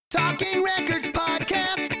Talking Records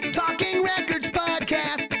Podcast. Talking Records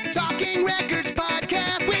Podcast. Talking Records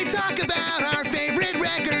Podcast. We talk about our favorite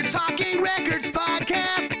records. Talking Records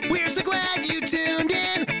Podcast. We're so glad you tuned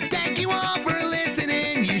in. Thank you all for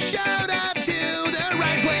listening. You showed up to the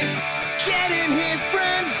right place. Jed and his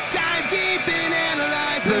friends dive deep and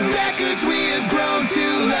analyze the records we have grown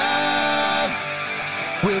to love.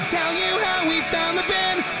 We'll tell you how we found the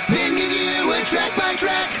band, then give you a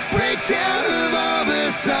track-by-track breakdown of all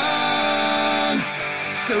the songs.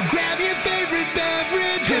 So grab your favorite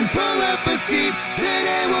beverage and pull up a seat.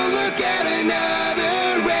 Today we'll look at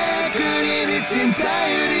another record in its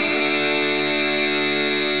entirety.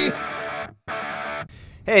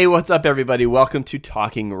 Hey, what's up, everybody? Welcome to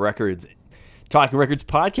Talking Records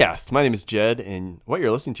Podcast. My name is Jed, and what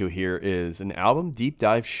you're listening to here is an album deep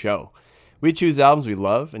dive show. We choose albums we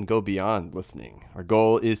love and go beyond listening. Our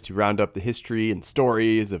goal is to round up the history and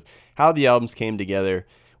stories of how the albums came together.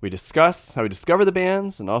 We discuss how we discover the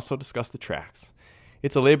bands and also discuss the tracks.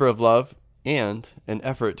 It's a labor of love and an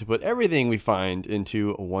effort to put everything we find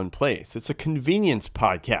into one place. It's a convenience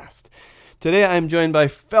podcast. Today I'm joined by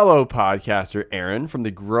fellow podcaster Aaron from the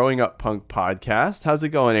Growing Up Punk podcast. How's it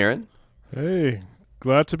going, Aaron? Hey,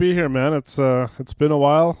 glad to be here, man. It's been a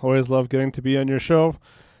while. Always love getting to be on your show.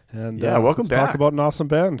 And welcome let's back. Talk about an awesome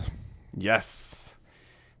band. Yes,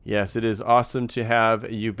 it is awesome to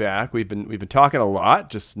have you back. We've been talking a lot,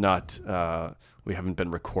 just not we haven't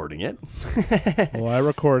been recording it. Well, I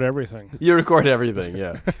record everything. You record everything,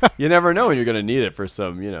 yeah. You never know when you're going to need it for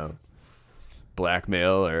some,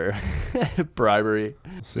 blackmail or bribery.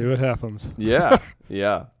 See what happens. Yeah.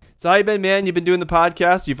 So how you been, man? You've been doing the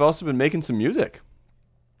podcast. You've also been making some music.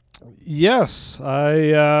 Yes,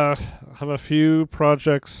 I have a few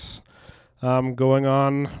projects going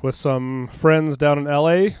on with some friends down in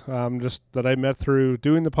LA, just that I met through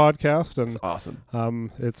doing the podcast. And that's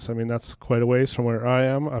awesome. That's quite a ways from where I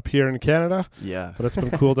am up here in Canada. Yeah. But it's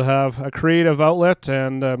been cool to have a creative outlet,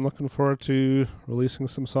 and I'm looking forward to releasing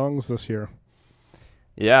some songs this year.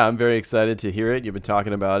 Yeah, I'm very excited to hear it. You've been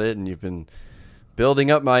talking about it, and you've been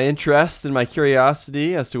building up my interest and my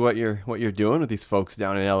curiosity as to what you're doing with these folks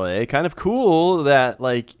down in LA. Kind of cool that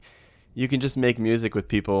you can just make music with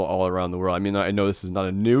people all around the world. I mean, I know this is not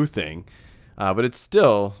a new thing, but it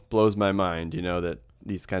still blows my mind, that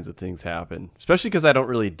these kinds of things happen, especially because I don't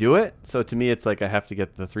really do it. So to me, it's like I have to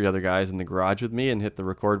get the three other guys in the garage with me and hit the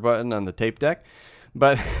record button on the tape deck.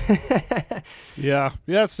 But yeah,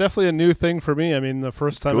 it's definitely a new thing for me. I mean, the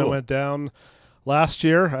first time I went down last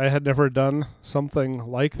year, I had never done something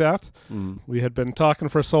like that. We had been talking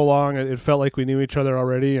for so long, it felt like we knew each other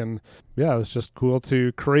already, and yeah, it was just cool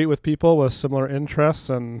to create with people with similar interests.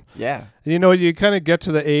 And yeah, you kind of get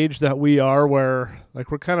to the age that we are where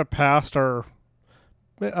we're kind of past our,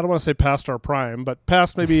 I don't want to say past our prime, but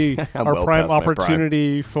past maybe our prime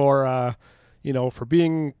opportunity for for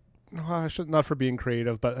being, not for being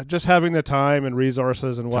creative, but just having the time and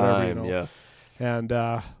resources and whatever. Yes. And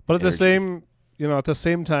but at the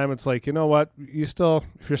same time, it's like, what, if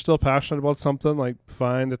you're still passionate about something,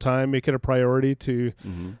 find the time, make it a priority to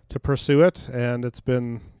pursue it. And it's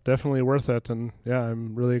been definitely worth it. And yeah,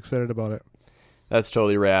 I'm really excited about it. That's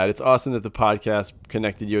totally rad. It's awesome that the podcast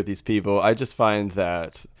connected you with these people. I just find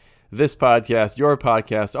that this podcast, your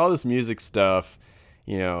podcast, all this music stuff,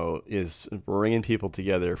 is bringing people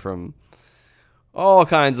together from all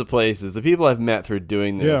kinds of places. The people I've met through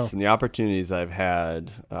doing this and the opportunities I've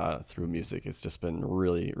had through music, it's just been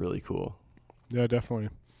really, really cool. Yeah, definitely.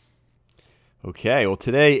 Okay, well,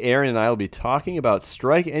 today Aaron and I will be talking about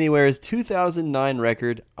Strike Anywhere's 2009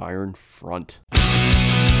 record, Iron Front.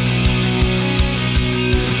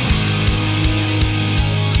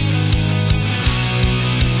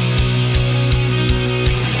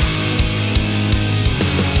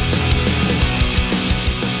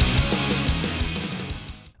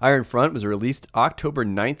 Iron Front was released October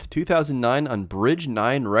 9th, 2009 on Bridge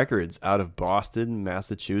 9 Records out of Boston,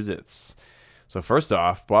 Massachusetts. So first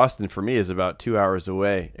off, Boston for me is about 2 hours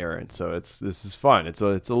away, Aaron. So this is fun. It's a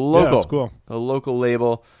local, it's cool. A local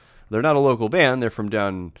label. They're not a local band. They're from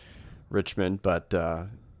down in Richmond, but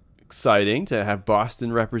exciting to have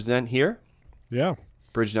Boston represent here. Yeah.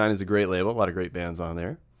 Bridge 9 is a great label. A lot of great bands on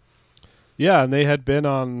there. Yeah, and they had been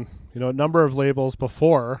on a number of labels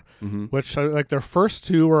before, which their first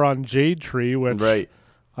two were on Jade Tree, which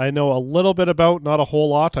I know a little bit about, not a whole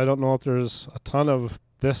lot. I don't know if there's a ton of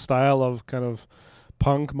this style of kind of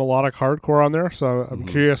punk melodic hardcore on there, so I'm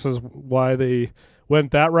curious as why they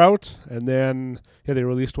went that route. And then they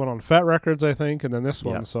released one on Fat Records, I think, and then this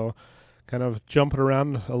one. So kind of jumping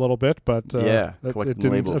around a little bit, but it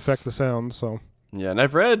didn't affect the sound. So yeah, and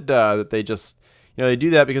I've read that they just they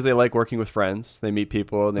do that because they like working with friends. They meet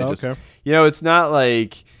people and they just, it's not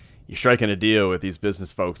like you're striking a deal with these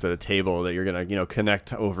business folks at a table that you're going to,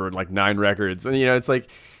 connect over like 9 records. And, it's like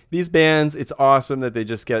these bands, it's awesome that they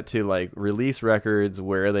just get to like release records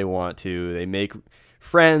where they want to. They make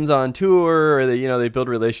friends on tour, or they build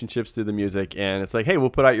relationships through the music, and it's like, hey, we'll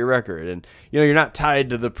put out your record, and you're not tied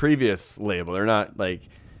to the previous label. They're not like,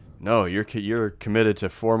 no, you're committed to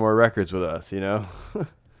 4 more records with us,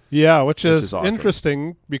 Yeah, which is awesome.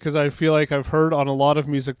 Interesting, because I feel like I've heard on a lot of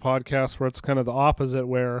music podcasts where it's kind of the opposite,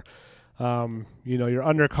 where you're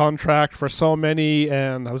under contract for so many.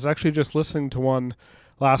 And I was actually just listening to one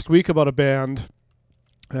last week about a band.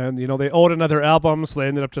 And, they owed another album, so they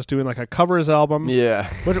ended up just doing like a covers album. Yeah.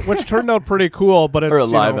 which turned out pretty cool, but it's... Or a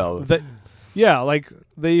live album. Like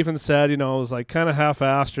they even said, it was like kind of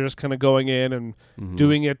half-assed. You're just kind of going in and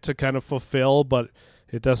doing it to kind of fulfill, but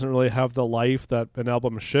it doesn't really have the life that an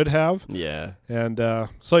album should have. Yeah. And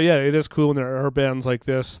it is cool when there are bands like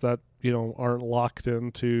this that, aren't locked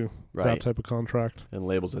into that type of contract. And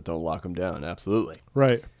labels that don't lock them down, absolutely.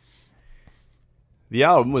 Right. The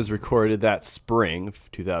album was recorded that spring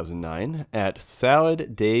of 2009 at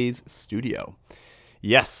Salad Days Studio.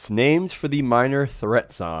 Yes, named for the Minor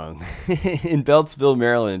Threat song in Beltsville,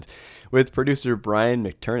 Maryland, with producer Brian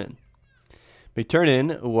McTernan.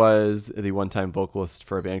 McTernan was the one-time vocalist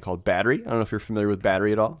for a band called Battery. I don't know if you're familiar with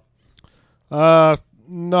Battery at all.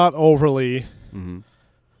 Not overly. Mm-hmm.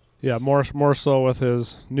 Yeah, more so with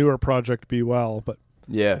his newer project, Be Well. But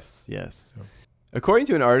yes. Yeah. According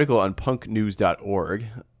to an article on punknews.org,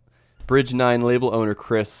 Bridge 9 label owner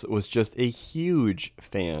Chris was just a huge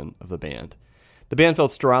fan of the band. The band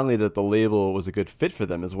felt strongly that the label was a good fit for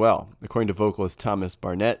them as well. According to vocalist Thomas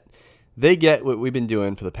Barnett, they get what we've been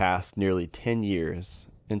doing for the past nearly 10 years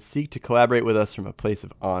and seek to collaborate with us from a place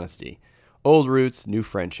of honesty. Old roots, new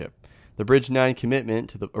friendship. The Bridge 9 commitment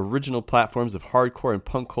to the original platforms of hardcore and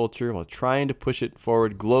punk culture while trying to push it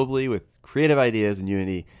forward globally with creative ideas and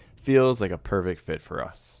unity feels like a perfect fit for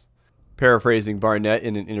us. Paraphrasing Barnett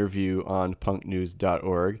in an interview on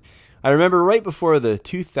punknews.org, I remember right before the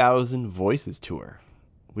 2000 Voices tour,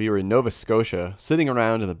 we were in Nova Scotia sitting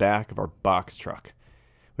around in the back of our box truck,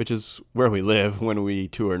 which is where we live when we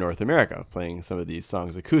tour North America, playing some of these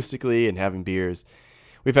songs acoustically and having beers.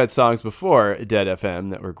 We've had songs before Dead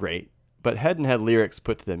FM that were great, but hadn't had lyrics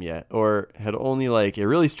put to them yet, or had only like a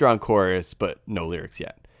really strong chorus, but no lyrics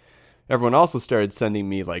yet. Everyone also started sending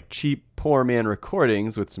me like cheap poor man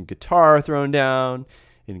recordings with some guitar thrown down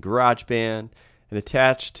in GarageBand and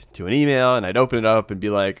attached to an email, and I'd open it up and be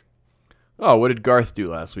like, oh, what did Garth do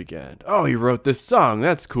last weekend? Oh, he wrote this song.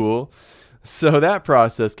 That's cool. So that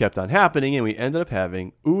process kept on happening, and we ended up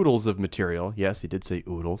having oodles of material. Yes, he did say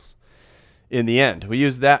oodles. In the end, we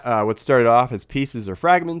used that what started off as pieces or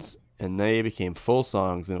fragments, and they became full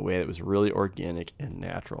songs in a way that was really organic and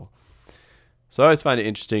natural. So I always find it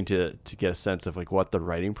interesting to get a sense of like what the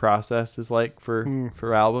writing process is like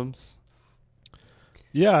for albums.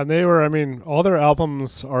 Yeah, and all their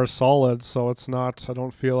albums are solid, so it's not, I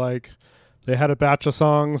don't feel like they had a batch of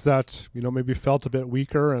songs that, maybe felt a bit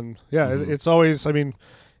weaker. And it's always,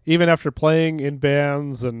 even after playing in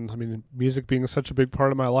bands and music being such a big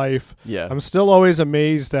part of my life, I'm still always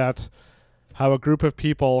amazed at how a group of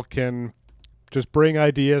people can just bring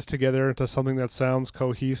ideas together into something that sounds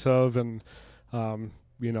cohesive, and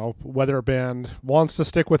whether a band wants to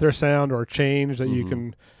stick with their sound or change, that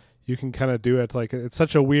you can kind of do it. Like, it's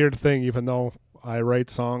such a weird thing, even though I write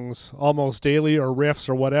songs almost daily or riffs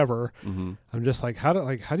or whatever. I'm just like, how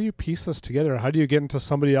do you piece this together? How do you get into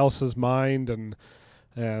somebody else's mind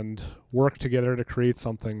and work together to create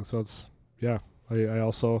something? So it's, I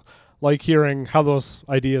also like hearing how those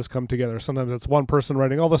ideas come together. Sometimes it's one person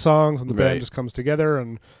writing all the songs and the band just comes together,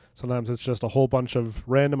 and sometimes it's just a whole bunch of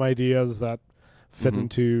random ideas that fit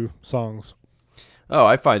into songs. Oh,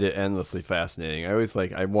 I find it endlessly fascinating. I always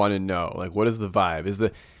I want to know, what is the vibe?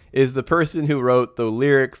 Is the person who wrote the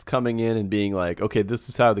lyrics coming in and being like, okay, this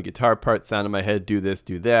is how the guitar part sound in my head, do this,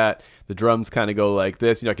 do that. The drums kind of go like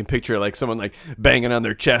this. I can picture someone banging on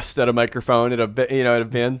their chest at a microphone at a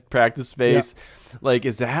band practice space. Yeah.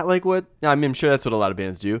 Is that what, I'm sure that's what a lot of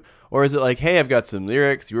bands do. Or is it hey, I've got some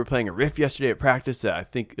lyrics. You were playing a riff yesterday at practice that I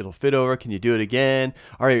think it'll fit over. Can you do it again?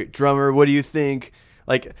 All right, drummer, what do you think?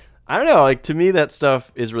 I don't know. To me, that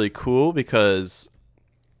stuff is really cool because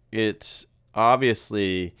it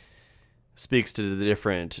obviously speaks to the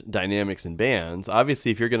different dynamics in bands.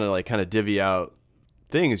 Obviously, if you're going to kind of divvy out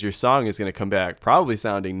things, your song is going to come back probably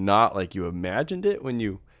sounding not like you imagined it when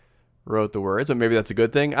you wrote the words, but maybe that's a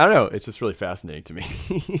good thing. I don't know. It's just really fascinating to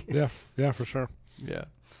me. Yeah, for sure. Yeah.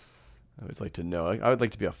 I always like to know. I would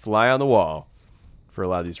like to be a fly on the wall for a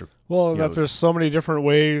lot of these. Well, that there's so many different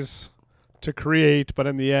ways to create, but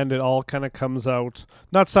in the end, it all kind of comes out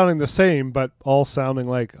not sounding the same, but all sounding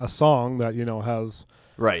like a song that has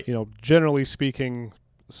generally speaking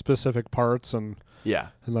specific parts and. Yeah.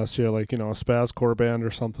 Unless you're like, a spazcore band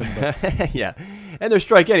or something. But. Yeah. And they're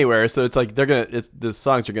Strike Anywhere, so it's like the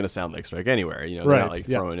songs are gonna sound like Strike Anywhere. They're not like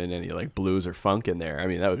throwing in any like blues or funk in there. I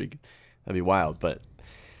mean, that'd be wild. But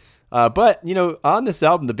on this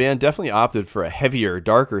album, the band definitely opted for a heavier,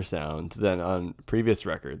 darker sound than on previous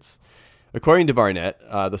records. According to Barnett,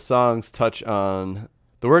 the songs touch on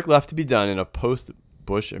the work left to be done in a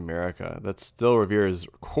post-Bush America that still reveres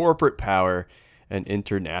corporate power and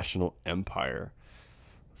international empire.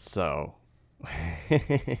 So,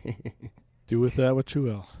 do with that what you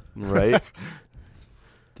will. Right?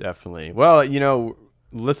 Definitely. Well,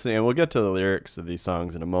 listening, and we'll get to the lyrics of these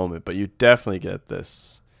songs in a moment, but you definitely get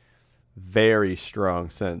this very strong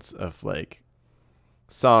sense of like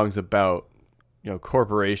songs about,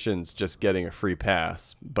 corporations just getting a free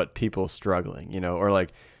pass, but people struggling, or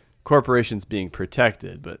like corporations being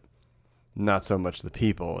protected, but not so much the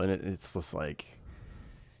people. And it's just like,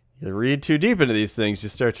 you read too deep into these things, you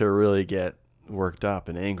start to really get worked up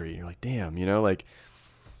and angry. You're like, damn,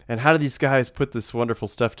 and how do these guys put this wonderful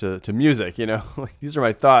stuff to music? Like these are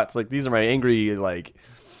my thoughts. Like these are my angry, like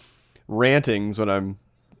rantings when I'm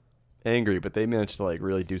angry, but they managed to like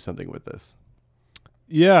really do something with this.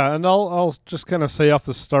 Yeah. And I'll just kind of say off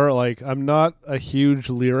the start, like I'm not a huge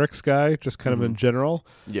lyrics guy, just kind of in general.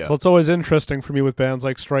 Yeah. So it's always interesting for me with bands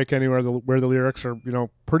like Strike Anywhere, where the lyrics are,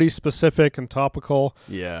 pretty specific and topical.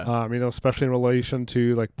 Yeah. Especially in relation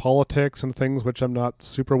to like politics and things, which I'm not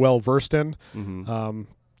super well versed in. Mm-hmm.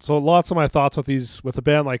 So lots of my thoughts with a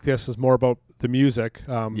band like this is more about the music.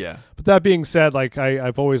 Yeah. But that being said, like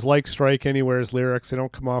I've always liked Strike Anywhere's lyrics. They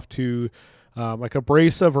don't come off too like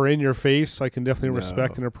abrasive or in your face. I can definitely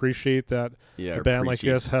respect and appreciate that a band like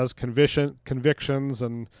this has convictions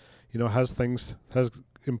and has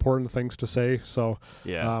important things to say. So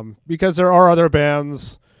because there are other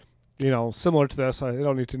bands similar to this, I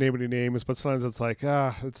don't need to name any names, but sometimes it's like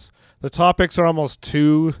the topics are almost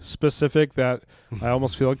too specific that I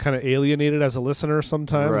almost feel kind of alienated as a listener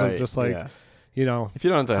sometimes. Right. I'm just like if you don't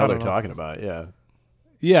know what the hell they're talking about.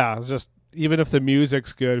 Just even if the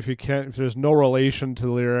music's good, if there's no relation to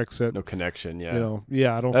the lyrics, no connection, I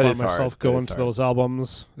don't find myself going to those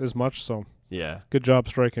albums as much. So good job,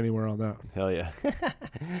 Strike Anywhere, on that. Hell yeah.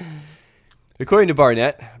 According to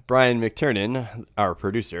Barnett, Brian McTernan, our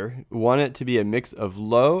producer, wanted it to be a mix of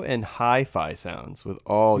low and hi-fi sounds with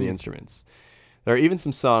all the instruments. There are even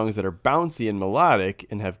some songs that are bouncy and melodic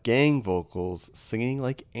and have gang vocals singing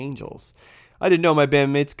like angels. I didn't know my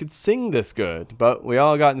bandmates could sing this good, but we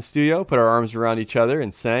all got in the studio, put our arms around each other,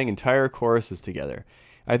 and sang entire choruses together.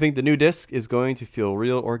 I think the new disc is going to feel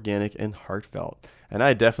real organic and heartfelt. And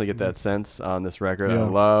I definitely get that sense on this record. Yeah. I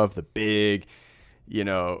love the big,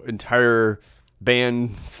 entire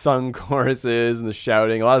band sung choruses and the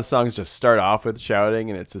shouting. A lot of songs just start off with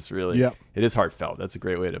shouting, and it's just really, it is heartfelt. That's a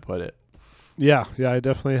great way to put it. Yeah, I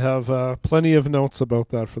definitely have plenty of notes about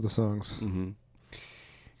that for the songs. Mm-hmm.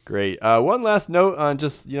 Great. One last note on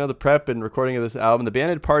just, the prep and recording of this album. The band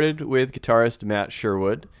had parted with guitarist Matt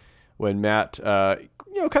Sherwood when Matt, kind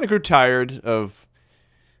of grew tired of,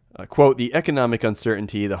 quote, the economic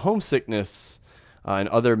uncertainty, the homesickness, and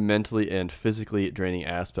other mentally and physically draining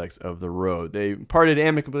aspects of the road. They parted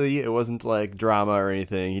amicably. It wasn't like drama or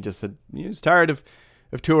anything. He just said he was tired of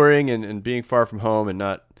touring and being far from home and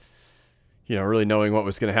not, really knowing what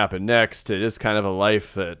was going to happen next. It is kind of a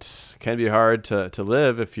life that can be hard to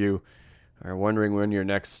live if you are wondering when your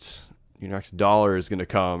next dollar is going to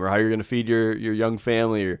come or how you're going to feed your young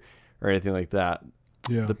family or anything like that.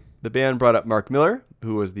 Yeah. The band brought up Mark Miller,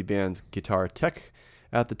 who was the band's guitar tech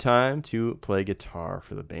at the time, to play guitar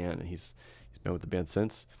for the band, and he's been with the band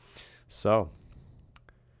since. So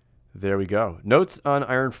there we go. Notes on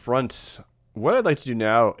Iron Front. What I'd like to do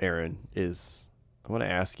now, Aaron, is I want to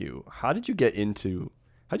ask you, how did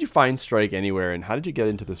you find Strike Anywhere, and how did you get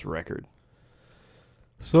into this record?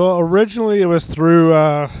 So originally it was through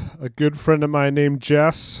a good friend of mine named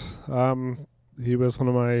Jess. He was one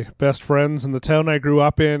of my best friends in the town I grew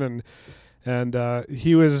up in, and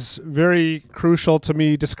he was very crucial to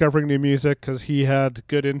me discovering new music because he had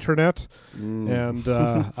good internet, and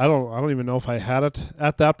I don't even know if I had it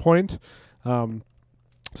at that point.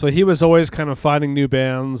 So he was always kind of finding new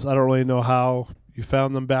bands. I don't really know how you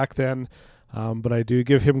found them back then, but I do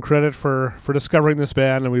give him credit for discovering this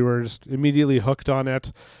band, and we were just immediately hooked on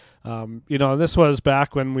it. And this was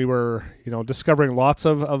back when we were, discovering lots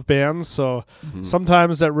of bands. So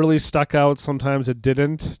sometimes that really stuck out. Sometimes it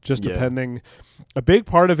didn't, just depending. A big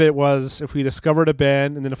part of it was if we discovered a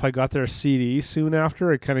band and then if I got their CD soon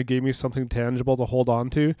after, it kind of gave me something tangible to hold on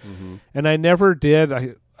to. And I never did.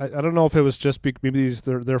 I don't know if it was just maybe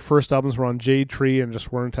their first albums were on Jade Tree and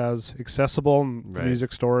just weren't as accessible in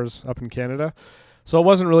music stores up in Canada. So it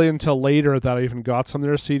wasn't really until later that I even got some of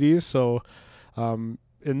their CDs. So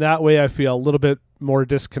in that way, I feel a little bit more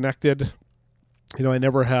disconnected. I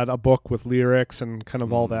never had a book with lyrics and kind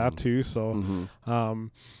of all that too. So,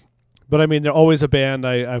 but I mean, they're always a band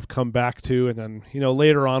I've come back to. And then,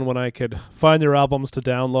 later on when I could find their albums to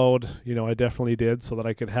download, I definitely did so that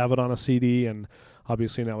I could have it on a CD. And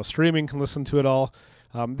obviously now with streaming can listen to it all.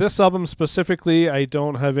 This album specifically, I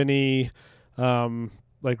don't have any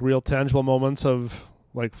real tangible moments of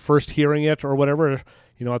like first hearing it or whatever.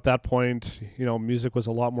 At that point, music was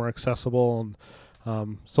a lot more accessible.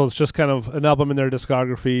 And so it's just kind of an album in their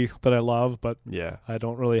discography that I love, but I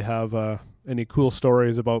don't really have any cool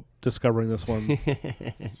stories about discovering this one.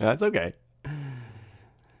 That's okay.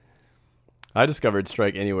 I discovered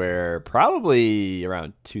Strike Anywhere probably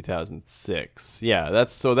around 2006. Yeah,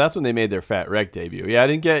 that's when they made their Fat Wreck debut. Yeah, I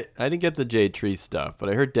didn't get the Jade Tree stuff, but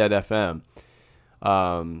I heard Dead FM.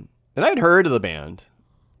 And I'd heard of the band.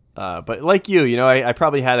 But like I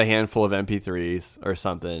probably had a handful of MP3s or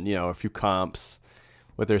something, a few comps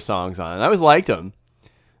with their songs on, and I always liked them.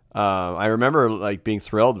 I remember like being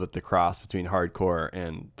thrilled with the cross between hardcore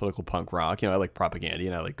and political punk rock. I like Propaganda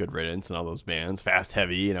and I like Good Riddance and all those bands, fast,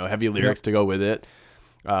 heavy, heavy lyrics to go with it.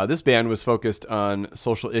 This band was focused on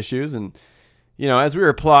social issues, and as we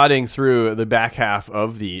were plodding through the back half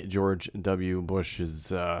of the George W.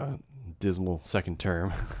 Bush's dismal second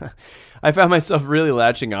term, I found myself really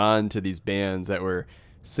latching on to these bands that were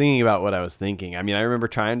singing about what I was thinking. I mean, I remember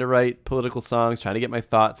trying to write political songs, trying to get my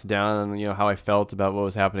thoughts down on, how I felt about what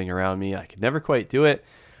was happening around me. I could never quite do it.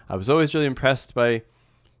 I was always really impressed by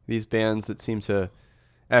these bands that seem to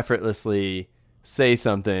effortlessly say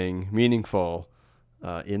something meaningful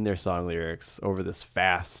in their song lyrics over this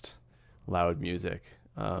fast, loud music.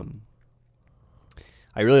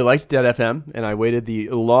 I really liked Dead FM, and I waited the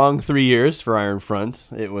long 3 years for Iron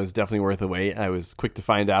Front. It was definitely worth the wait. I was quick to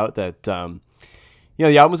find out that,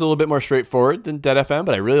 the album was a little bit more straightforward than Dead FM,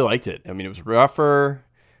 but I really liked it. I mean, it was rougher,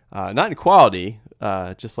 not in quality,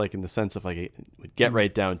 just like in the sense of like it would get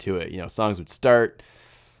right down to it. Songs would start.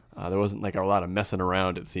 There wasn't like a lot of messing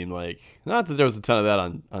around, it seemed like. Not that there was a ton of that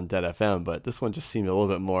on Dead FM, but this one just seemed a little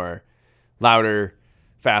bit more louder,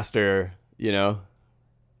 faster,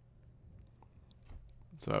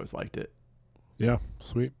 So I always liked it. Yeah,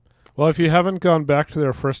 sweet. Well, if you haven't gone back to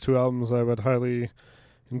their first two albums, I would highly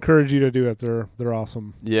encourage you to do it. They're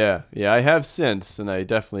awesome. Yeah, I have since, and I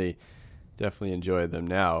definitely enjoy them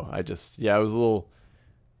now. I was a little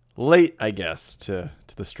late, I guess, to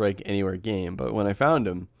the Strike Anywhere game, but when I found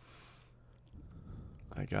them,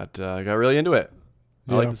 I got really into it.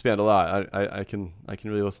 I like this band a lot. I can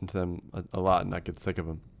really listen to them a lot and not get sick of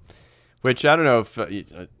them. Which I don't know if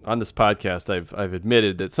on this podcast I've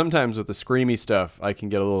admitted that sometimes with the screamy stuff I can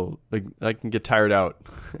get tired out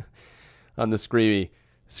on the screamy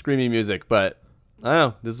music, but I don't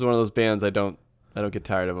know. This is one of those bands I don't get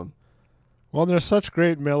tired of them. Well, there's such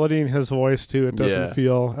great melody in his voice too. It doesn't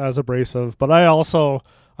feel as abrasive. But I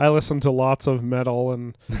listen to lots of metal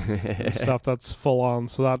and stuff that's full on,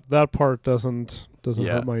 so that part doesn't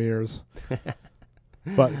hurt my ears.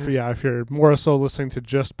 But if you're more so listening to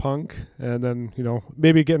just punk, and then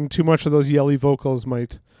maybe getting too much of those yelly vocals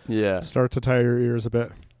might start to tire your ears a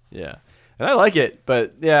bit. Yeah, and I like it,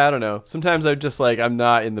 but I don't know. Sometimes I'm just like I'm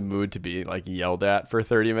not in the mood to be like yelled at for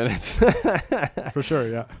 30 minutes. For sure,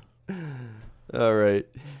 yeah. All right,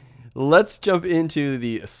 let's jump into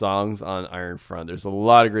the songs on Iron Front. There's a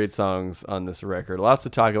lot of great songs on this record, lots to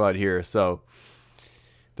talk about here. So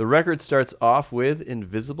the record starts off with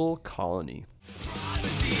Invisible Colony.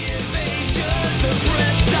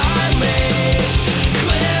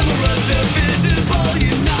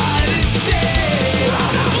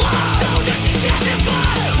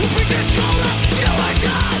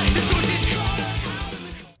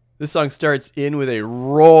 This song starts in with a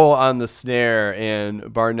roll on the snare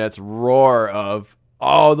and Barnett's roar of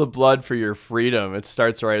all the blood for your freedom. It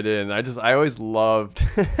starts right in. I always loved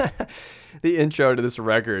the intro to this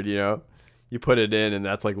record, You put it in and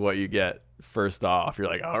that's like what you get first off. You're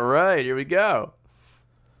like, all right, here we go.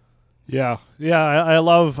 Yeah, I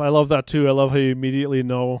love that too. I love how you immediately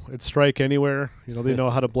know it's Strike Anywhere. They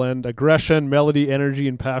know how to blend aggression, melody, energy,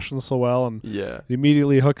 and passion so well, and it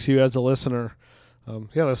immediately hooks you as a listener.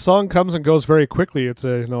 The song comes and goes very quickly. It's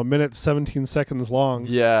a minute 17 seconds long.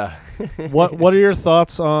 Yeah. What are your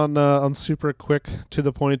thoughts on super quick to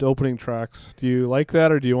the point opening tracks? Do you like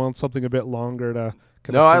that, or do you want something a bit longer to?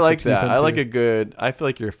 No, I like that. I like a good. I feel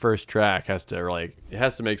like your first track has to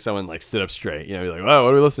make someone sit up straight. You're like, oh,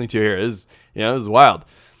 what are we listening to here? This is wild.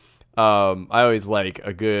 I always like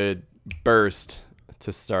a good burst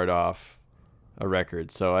to start off a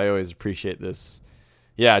record, so I always appreciate this.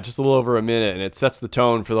 Yeah, just a little over a minute, and it sets the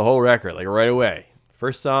tone for the whole record, right away.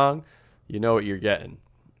 First song, you know what you're getting.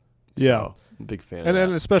 Yeah. So, I'm a big fan of that.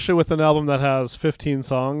 And especially with an album that has 15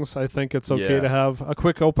 songs, I think it's okay to have a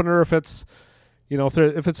quick opener. If it's,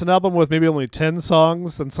 if it's an album with maybe only 10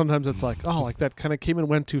 songs, then sometimes it's that kind of came and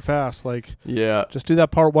went too fast. Just do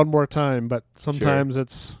that part one more time. But sometimes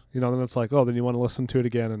it's, then it's then you want to listen to it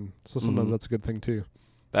again. And so sometimes that's a good thing too.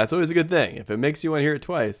 That's always a good thing. If it makes you want to hear it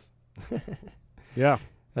twice. Yeah.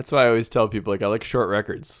 That's why I always tell people I like short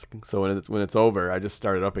records. So when it's over, I just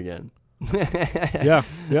start it up again. Yeah,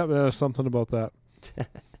 there's something about that.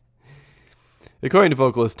 According to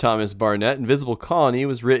vocalist Thomas Barnett, Invisible Colony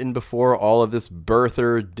was written before all of this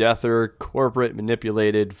birther, deather, corporate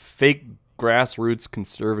manipulated, fake grassroots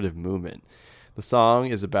conservative movement. The song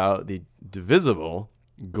is about the divisible,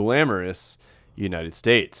 glamorous United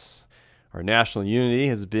States. Our national unity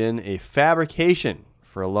has been a fabrication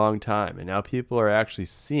for a long time, and now people are actually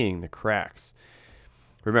seeing the cracks.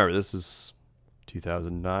 Remember, this is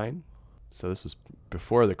 2009, so this was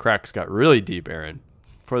before the cracks got really deep, Aaron,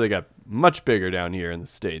 before they got much bigger down here in the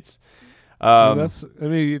States.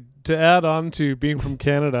 To add on to being from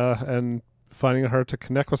Canada and finding it hard to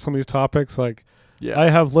connect with some of these topics, I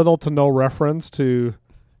have little to no reference to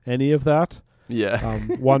any of that. Yeah.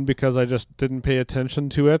 One, because I just didn't pay attention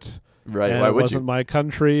to it. Right. And Why it would wasn't you? my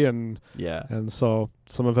country, and Yeah. and so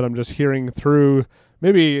some of it I'm just hearing through.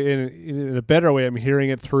 Maybe in a better way, I'm hearing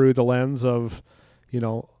it through the lens of,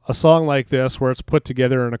 a song like this where it's put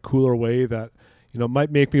together in a cooler way that, might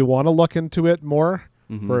make me want to look into it more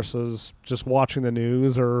versus just watching the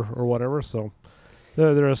news or whatever. So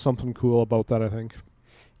there is something cool about that, I think.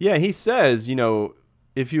 Yeah, he says,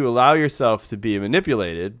 if you allow yourself to be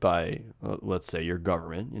manipulated by, let's say, your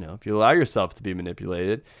government, if you allow yourself to be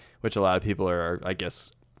manipulated, which a lot of people are, I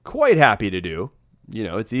guess, quite happy to do.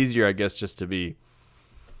 It's easier, I guess, just to be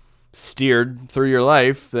steered through your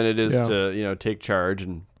life than it is to, take charge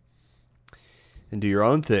and do your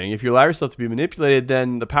own thing. If you allow yourself to be manipulated,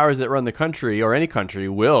 then the powers that run the country or any country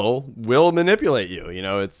will manipulate you.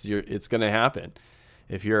 It's going to happen.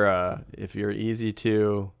 If you're easy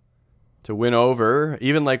to win over,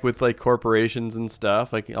 even with corporations and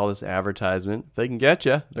stuff, all this advertisement, if they can get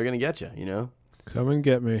you, they're going to get you, Come and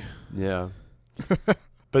get me. Yeah.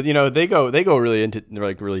 But they go really into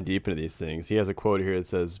really deep into these things. He has a quote here that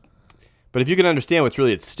says, "But if you can understand what's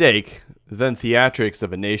really at stake, then theatrics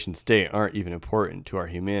of a nation state aren't even important to our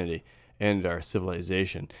humanity and our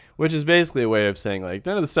civilization." Which is basically a way of saying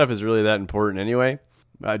none of the stuff is really that important anyway.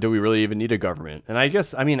 Do we really even need a government? And I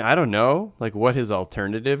guess, I don't know what his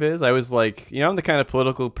alternative is. I was I'm the kind of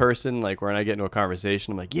political person when I get into a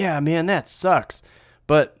conversation, I'm like, yeah, man, that sucks.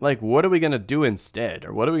 But what are we going to do instead?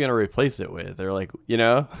 Or what are we going to replace it with? Or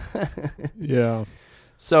Yeah.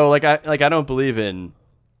 So I don't believe in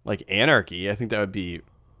anarchy. I think that would be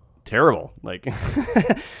terrible.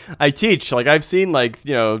 I teach, I've seen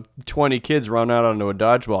 20 kids run out onto a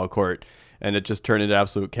dodgeball court and it just turned into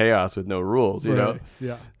absolute chaos with no rules, you know?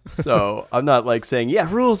 Yeah. So I'm not saying,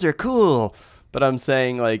 yeah, rules are cool. But I'm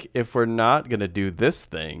saying if we're not going to do this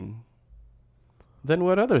thing, then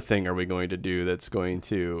what other thing are we going to do that's going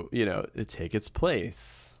to, take its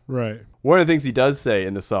place? Right. One of the things he does say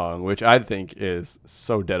in the song, which I think is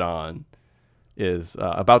so dead on, is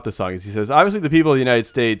about the song, is he says, obviously the people of the United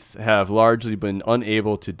States have largely been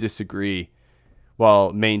unable to disagree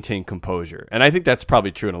while maintain composure. And I think that's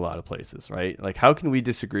probably true in a lot of places, right? How can we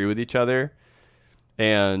disagree with each other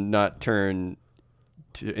and not turn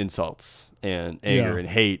to insults and anger and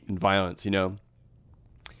hate and violence, Yeah.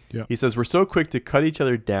 He says, we're so quick to cut each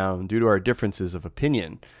other down due to our differences of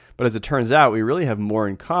opinion. But as it turns out, we really have more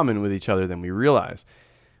in common with each other than we realize.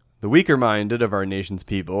 The weaker-minded of our nation's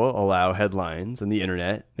people allow headlines and the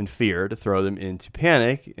internet and fear to throw them into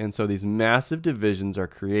panic, and so these massive divisions are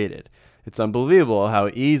created. It's unbelievable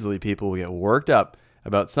how easily people will get worked up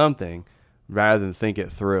about something rather than think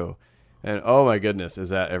it through. And oh my goodness, is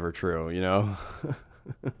that ever true,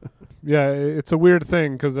 Yeah, it's a weird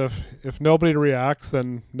thing because if nobody reacts,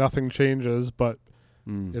 then nothing changes. But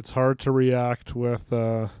it's hard to react with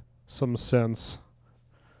some sense.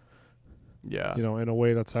 Yeah, in a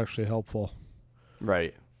way that's actually helpful.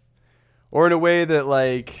 Right. Or in a way that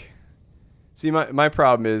See, my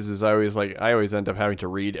problem is I always end up having to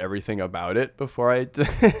read everything about it before I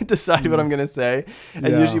decide what I'm going to say. And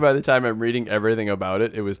usually by the time I'm reading everything about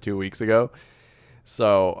it, it was 2 weeks ago.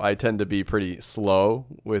 So I tend to be pretty slow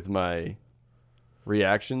with my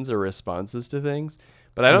reactions or responses to things.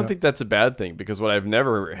 But I don't think that's a bad thing, because what I've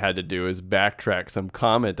never had to do is backtrack some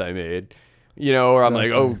comment I made, or I'm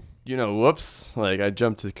like, oh, whoops, like I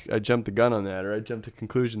jumped the gun on that, or I jumped to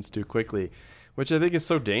conclusions too quickly, which I think is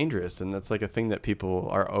so dangerous. And that's like a thing that people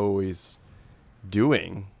are always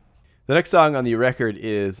doing. The next song on the record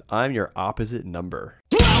is I'm Your Opposite Number.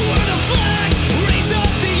 Lower the flag, raise up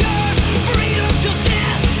the earth, freedom till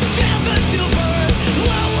death, death until birth.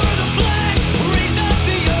 Lower the flag, raise up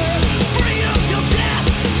the earth, freedom till death,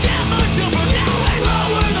 death until birth. Now I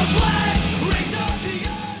lower the flag, raise up the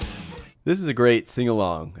earth. This is a great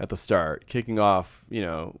sing-along at the start, kicking off,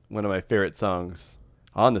 one of my favorite songs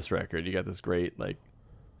on this record. You got this great like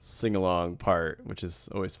sing-along part, which is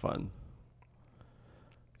always fun.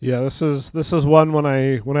 Yeah, this is one when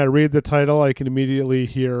I read the title, I can immediately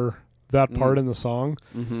hear that part in the song.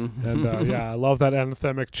 Mm-hmm. And I love that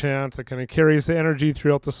anthemic chant that kind of carries the energy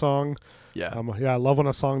throughout the song. Yeah. I love when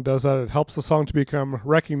a song does that. It helps the song to become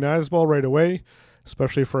recognizable right away,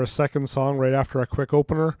 especially for a second song right after a quick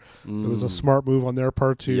opener. It was a smart move on their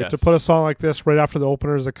part to put a song like this right after the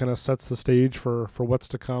openers. That kind of sets the stage for what's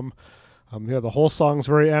to come. The whole song's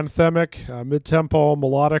very anthemic, mid-tempo,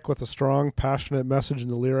 melodic, with a strong, passionate message in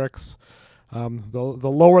the lyrics. The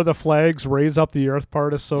lower the flags, raise up the earth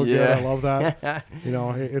part is so good. I love that.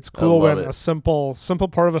 It's cool when a simple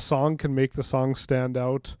part of a song can make the song stand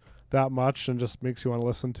out that much and just makes you want to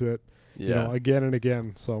listen to it, again and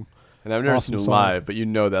again. So. And I've never seen it live, but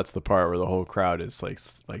that's the part where the whole crowd is like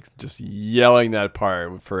just yelling that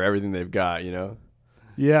part for everything they've got,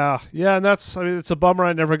 Yeah, and it's a bummer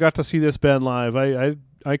I never got to see this band live.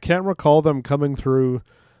 I can't recall them coming through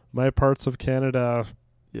my parts of Canada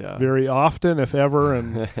very often, if ever,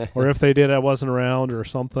 and or if they did, I wasn't around or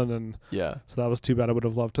something, and so that was too bad. I would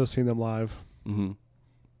have loved to have seen them live. Mm-hmm.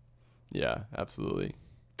 Yeah, absolutely.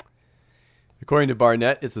 According to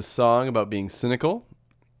Barnett, it's a song about being cynical,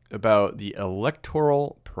 about the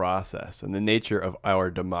electoral process and the nature of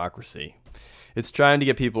our democracy. It's trying to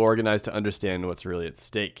get people organized to understand what's really at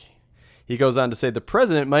stake. He goes on to say the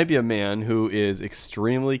president might be a man who is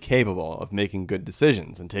extremely capable of making good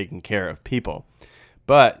decisions and taking care of people,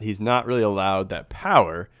 but he's not really allowed that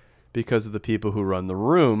power because of the people who run the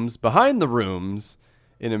rooms behind the rooms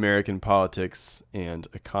in American politics and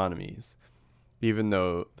economies. Even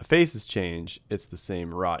though the faces change, it's the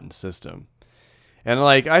same rotten system. And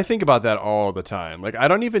I think about that all the time. I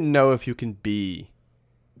don't even know if you can be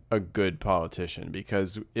a good politician,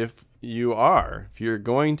 because if you're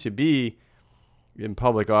going to be in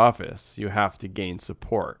public office, you have to gain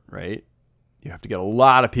support, right? You have to get a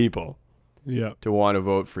lot of people to want to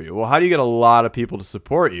vote for you. Well, how do you get a lot of people to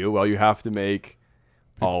support you? Well, you have to make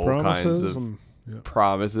all kinds of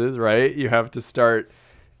promises, right? You have to start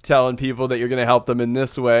telling people that you're going to help them in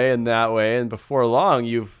this way and that way, and before long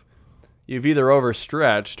you've either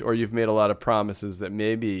overstretched or you've made a lot of promises that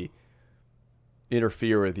maybe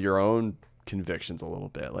interfere with your own convictions a little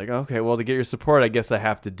bit. Okay, well, to get your support, I guess I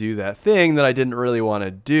have to do that thing that I didn't really want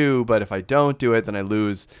to do, but if I don't do it, then I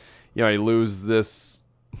lose this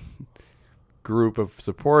group of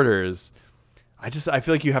supporters. I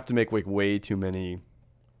feel like you have to make way too many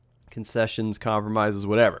concessions, compromises,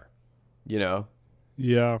 whatever,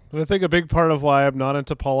 Yeah, and I think a big part of why I'm not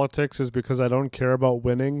into politics is because I don't care about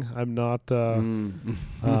winning. I'm not,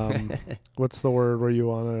 what's the word where you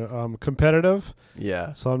want to, competitive.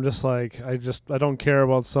 Yeah. So I'm just I don't care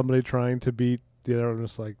about somebody trying to beat the other. I'm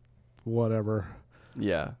just whatever.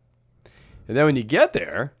 Yeah. And then when you get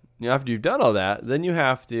there, after you've done all that, then you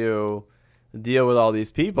have to deal with all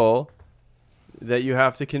these people that you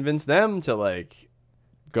have to convince them to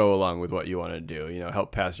go along with what you want to do,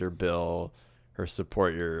 help pass your bill, or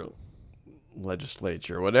support your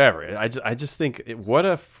legislature, whatever. I just think what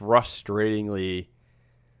a frustratingly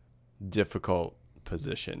difficult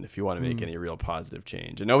position if you want to make any real positive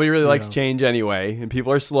change. And nobody really likes change anyway, and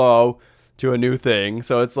people are slow to a new thing.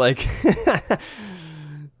 So it's I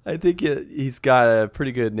think he's got a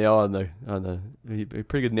pretty good nail in the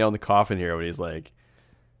coffin here when he's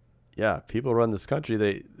yeah, people run this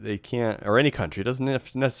country. They can't, or any country. It doesn't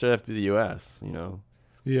necessarily have to be the U.S.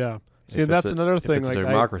 Yeah. See, that's another thing. If it's a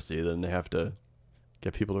democracy, then they have to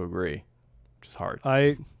get people to agree, which is hard.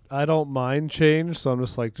 I don't mind change, so I'm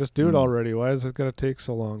just do it already. Why is it going to take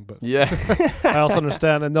so long? But yeah, I also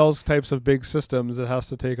understand in those types of big systems, it has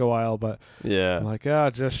to take a while. But yeah,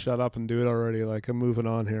 I'm just shut up and do it already. I'm moving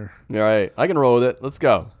on here. All right, I can roll with it. Let's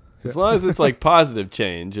go. As long as it's like positive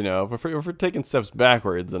change, if we're taking steps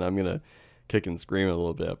backwards, then I'm going to kick and scream a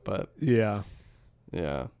little bit. But yeah.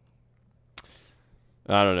 I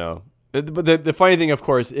don't know. But the funny thing, of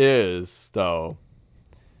course, is, though,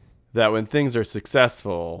 that when things are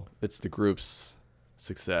successful, it's the group's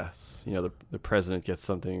success. The president gets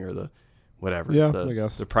something, or the whatever. Yeah, I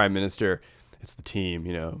guess. The prime minister, it's the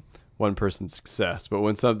team, one person's success. But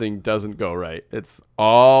when something doesn't go right, it's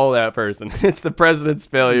all that person. It's the president's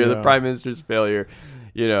failure, the prime minister's failure,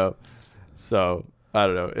 So, I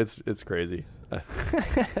don't know. It's crazy.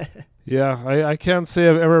 Yeah, I can't say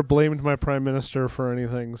I've ever blamed my prime minister for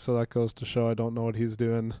anything, so that goes to show I don't know what he's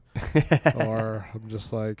doing. Or I'm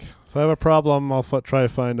just like, if I have a problem, I'll try to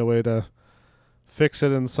find a way to fix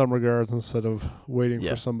it in some regards instead of waiting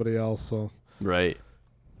for somebody else. So Right.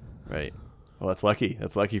 Well, that's lucky.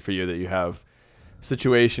 That's lucky for you that you have a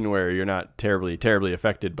situation where you're not terribly, terribly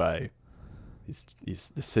affected by these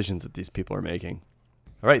decisions that these people are making.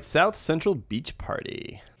 All right, South Central Beach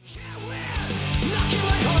Party.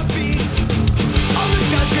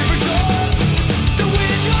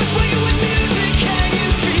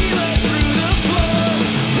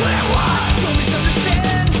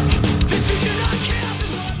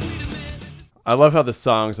 I love how the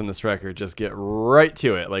songs on this record just get right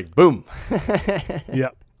to it, like boom.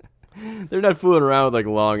 Yep. They're not fooling around with like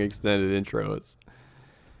long extended intros.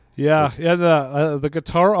 Yeah. The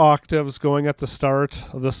guitar octaves going at the start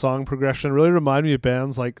of the song progression really remind me of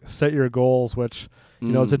bands like Set Your Goals, which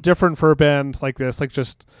is a different for a band like this, like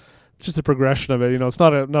just the progression of it. It's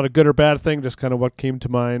not a good or bad thing, just kind of what came to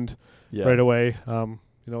mind right away. I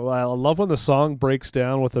love when the song breaks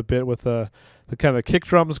down with the kind of kick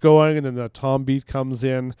drums going, and then the tom beat comes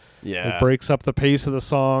in. Yeah, it breaks up the pace of the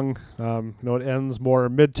song. It ends more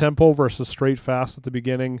mid-tempo versus straight fast at the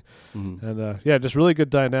beginning. And just really good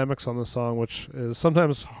dynamics on the song, which is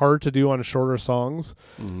sometimes hard to do on shorter songs.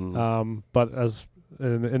 But as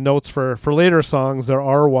in notes for later songs, there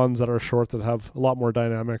are ones that are short that have a lot more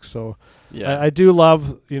dynamics. So I do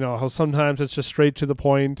love how sometimes it's just straight to the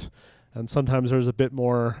point, and sometimes there's a bit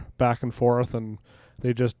more back and forth, and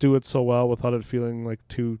they just do it so well without it feeling like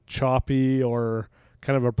too choppy or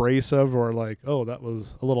kind of abrasive, or like, oh, that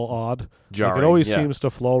was a little odd. Jarring, it always seems to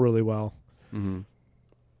flow really well.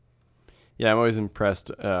 Yeah, I'm always impressed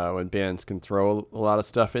when bands can throw a lot of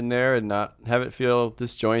stuff in there and not have it feel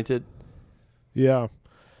disjointed. Yeah.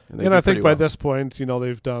 And I think by this point,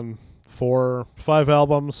 they've done 4 or 5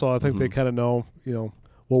 albums, so I think they kind of know,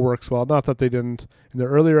 what works well. Not that they didn't in their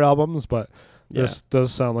earlier albums, but this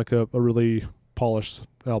does sound like a really polished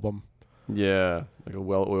album. Yeah, like a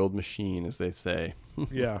well-oiled machine, as they say.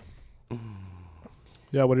 Yeah.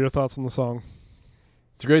 Yeah, what are your thoughts on the song?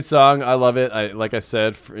 It's a great song. I love it. Like I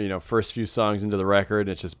said, first few songs into the record,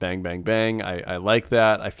 it's just bang, bang, bang. I like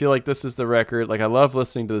that. I feel like this is the record. Like, I love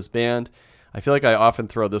listening to this band. I feel like I often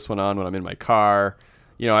throw this one on when I'm in my car.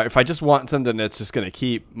 If I just want something that's just going to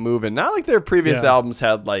keep moving. Not like their previous albums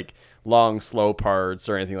had like long, slow parts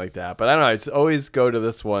or anything like that. But I don't know. I just always go to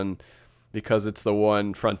this one because it's the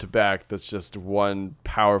one front to back that's just one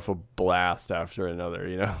powerful blast after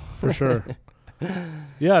another, For sure.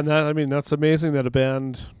 Yeah, and that's amazing that a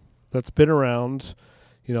band that's been around,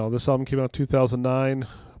 this album came out in 2009.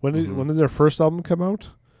 When did their first album come out?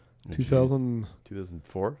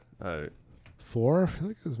 2004? 4? I feel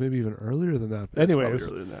like it was maybe even earlier than that. It's anyways,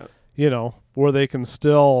 earlier than that. Where they can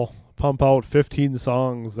still pump out 15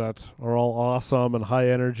 songs that are all awesome and high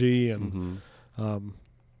energy, and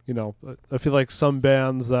I feel like some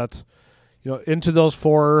bands that into those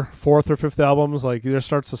fourth or fifth albums, like, either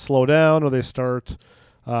starts to slow down or they start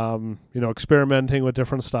experimenting with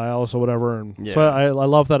different styles or whatever. And so I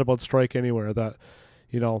love that about Strike Anywhere, that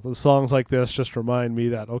the songs like this just remind me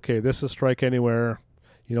that, okay, this is Strike Anywhere.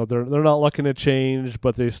 They're not looking to change,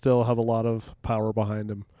 but they still have a lot of power behind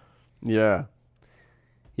them. Yeah,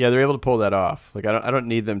 they're able to pull that off. Like, I don't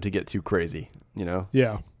need them to get too crazy.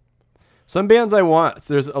 Yeah. Some bands I want.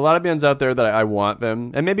 There's a lot of bands out there that I want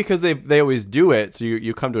them, and maybe because they always do it, so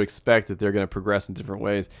you come to expect that they're going to progress in different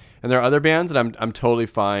ways. And there are other bands that I'm totally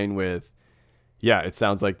fine with. Yeah, it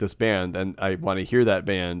sounds like this band, and I want to hear that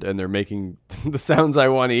band, and they're making the sounds I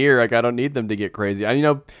want to hear. Like, I don't need them to get crazy.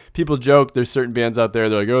 People joke, there's certain bands out there,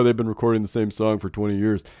 they're like, oh, they've been recording the same song for 20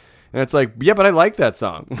 years. And it's like, yeah, but I like that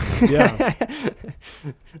song. Yeah.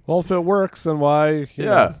 Well, if it works, then why?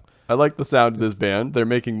 Yeah. I like the sound of this band. They're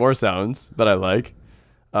making more sounds that I like.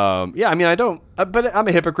 I don't, but I'm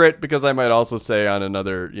a hypocrite because I might also say on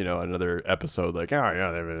another episode, like, oh, yeah,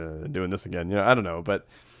 they've been doing this again. I don't know, but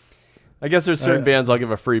I guess there's certain bands I'll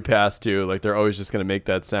give a free pass to. Like, they're always just going to make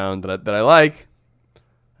that sound that I like.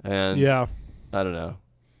 And yeah, I don't know.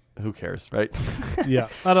 who cares, right? Yeah,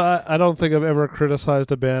 I don't think I've ever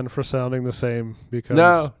criticized a band for sounding the same because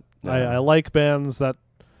No. I like bands that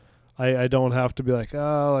I don't have to be like,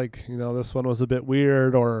 this one was a bit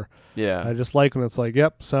weird, or Yeah. I just like when it's like,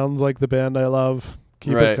 yep, sounds like the band I love.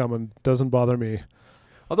 Keep Right. it coming. Doesn't bother me.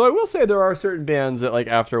 Although I will say there are certain bands that like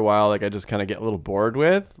after a while like I just kind of get a little bored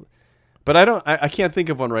with. But I can't think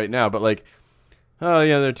of one right now, but like oh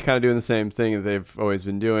yeah, they're kind of doing the same thing that they've always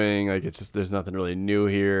been doing. Like it's just there's nothing really new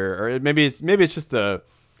here, or maybe it's just the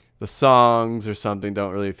songs or something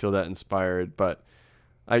don't really feel that inspired. But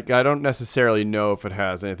I don't necessarily know if it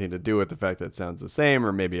has anything to do with the fact that it sounds the same,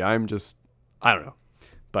 or maybe I don't know.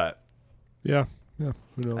 But Yeah, who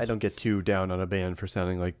knows? I don't get too down on a band for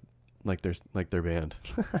sounding like their band.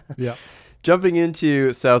 Yeah. Jumping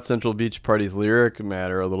into South Central Beach Party's lyric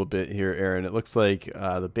matter a little bit here, Aaron. It looks like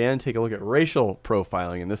the band take a look at racial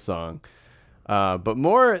profiling in this song. But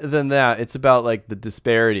more than that, it's about like the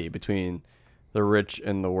disparity between the rich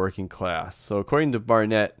and the working class. So according to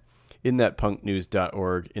Barnett, in that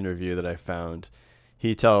punknews.org interview that I found,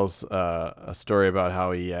 he tells a story about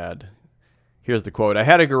how here's the quote, "I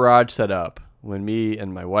had a garage set up when me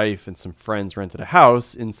and my wife and some friends rented a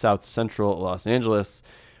house in South Central Los Angeles,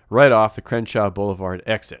 right off the Crenshaw Boulevard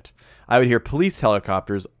exit. I would hear police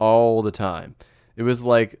helicopters all the time. It was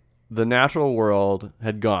like the natural world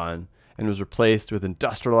had gone and was replaced with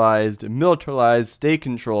industrialized, militarized state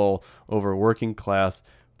control over working class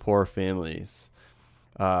poor families."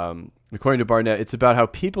 According to Barnett, it's about how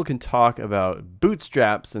people can talk about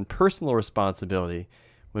bootstraps and personal responsibility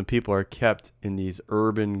when people are kept in these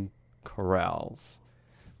urban corrals,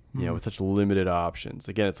 with such limited options.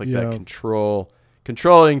 Again, it's like that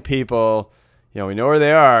controlling people. We know where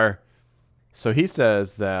they are. So he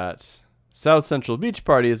says that South Central Beach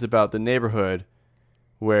Party is about the neighborhood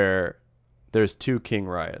where there's two King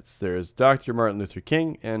riots. There's Dr. Martin Luther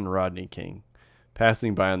King and Rodney King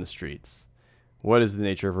passing by on the streets. What is the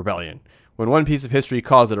nature of rebellion? When one piece of history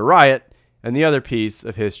calls it a riot, and the other piece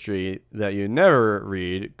of history that you never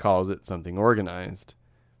read calls it something organized.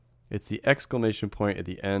 It's the exclamation point at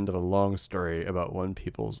the end of a long story about one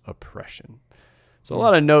people's oppression. So a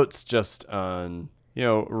lot of notes just on,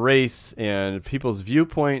 race and people's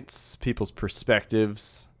viewpoints, people's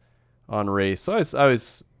perspectives on race. So I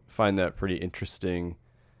always find that pretty interesting.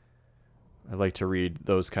 I like to read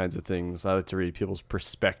those kinds of things. I like to read people's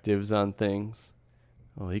perspectives on things.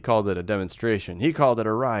 Well, he called it a demonstration. He called it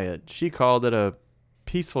a riot. She called it a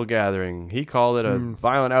peaceful gathering. He called it a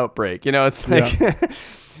violent outbreak. It's like,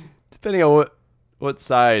 depending on what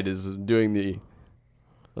side is doing the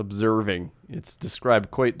observing, it's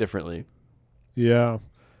described quite differently. Yeah.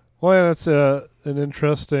 Well, and it's an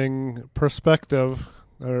interesting perspective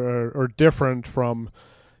or different from,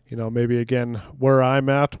 maybe again where I'm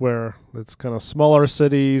at, where it's kind of smaller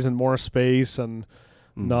cities and more space and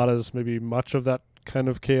not as maybe much of that kind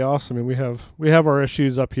of chaos. I mean, we have our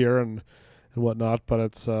issues up here and whatnot, but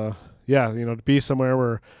it's to be somewhere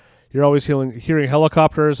where you're always hearing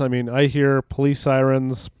helicopters. I mean, I hear police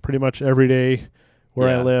sirens pretty much every day where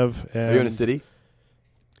I live. And are you in a city?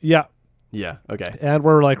 Yeah. Yeah. Okay. And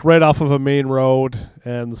we're like right off of a main road,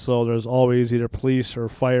 and so there's always either police or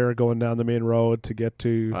fire going down the main road to get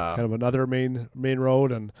to kind of another main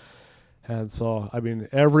road, and so I mean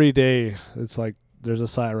every day it's like there's a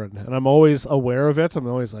siren, and I'm always aware of it. I'm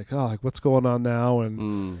always like, oh, like what's going on now,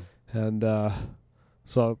 and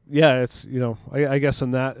so yeah, it's I guess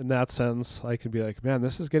in that sense I could be like, man,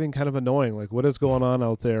 this is getting kind of annoying. Like, what is going on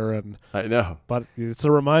out there? And I know, but it's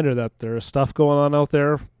a reminder that there's stuff going on out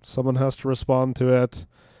there. Someone has to respond to it,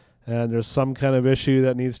 and there's some kind of issue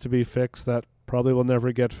that needs to be fixed that probably will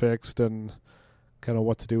never get fixed, and kind of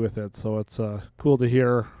what to do with it. So it's cool to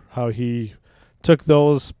hear how he took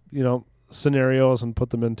those scenarios and put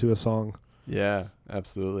them into a song. Yeah,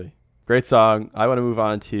 absolutely. Great song. I want to move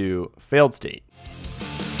on to Failed State.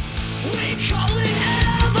 We call it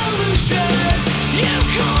evolution. You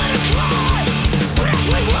call it a crime. As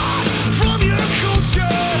we run from your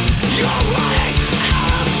culture, you're running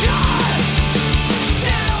out of time.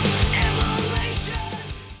 Self-immolation.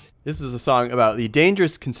 This is a song about the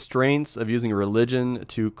dangerous constraints of using religion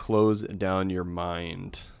to close down your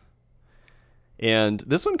mind. And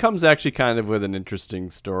this one comes actually kind of with an interesting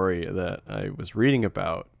story that I was reading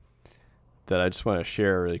about that I just want to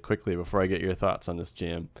share really quickly before I get your thoughts on this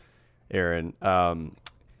jam, Aaron. I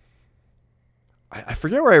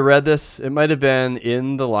forget where I read this. It might have been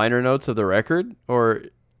in the liner notes of the record, or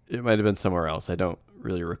it might have been somewhere else. I don't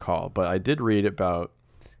really recall. But I did read about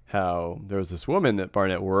how there was this woman that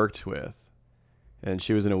Barnett worked with, and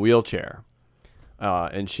she was in a wheelchair,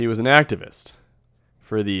 and she was an activist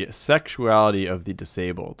for the sexuality of the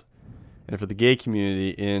disabled and for the gay community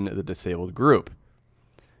in the disabled group.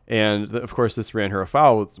 And of course, this ran her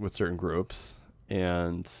afoul with certain groups,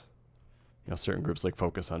 and certain groups like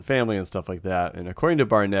Focus on Family and stuff like that. And according to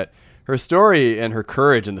Barnett, her story and her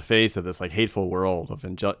courage in the face of this like hateful world of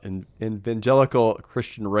evangelical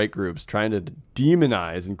Christian right groups trying to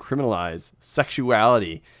demonize and criminalize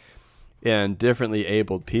sexuality and differently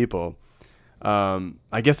abled people.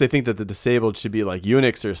 I guess they think that the disabled should be like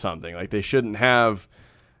eunuchs or something. Like they shouldn't have,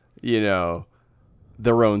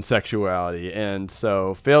 their own sexuality. And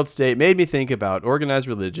so Failed State made me think about organized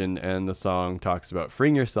religion, and the song talks about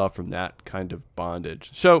freeing yourself from that kind of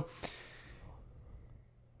bondage. So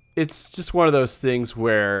it's just one of those things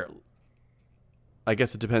where I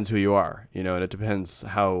guess it depends who you are, and it depends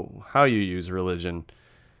how you use religion.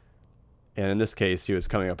 And in this case, he was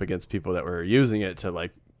coming up against people that were using it to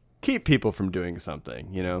like keep people from doing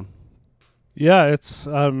something, Yeah, it's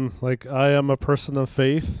like I am a person of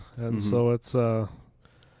faith, and so it's I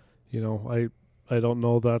don't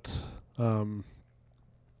know that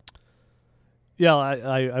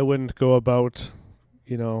I wouldn't go about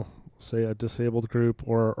say a disabled group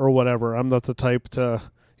or whatever. I'm not the type to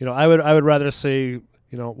I would rather say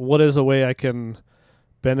what is a way I can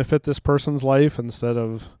benefit this person's life instead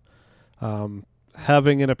of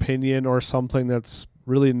having an opinion or something that's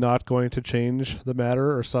really not going to change the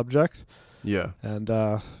matter or subject. Yeah. And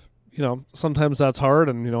sometimes that's hard,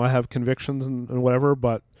 and I have convictions and whatever,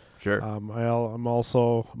 but sure. I'm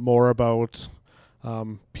also more about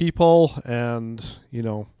people and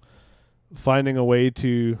finding a way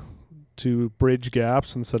to bridge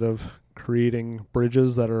gaps instead of creating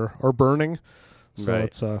bridges that are burning. So right.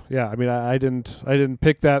 It's I didn't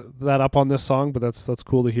pick that up on this song, but that's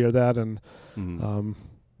cool to hear that. And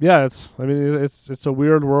it's a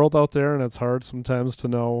weird world out there, and it's hard sometimes to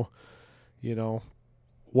know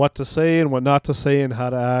what to say and what not to say and how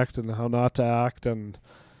to act and how not to act. And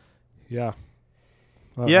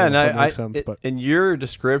and your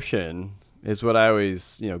description is what I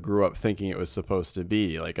always, grew up thinking it was supposed to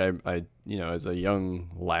be. Like I as a young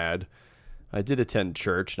lad, I did attend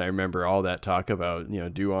church, and I remember all that talk about,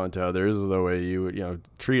 do unto others the way you would,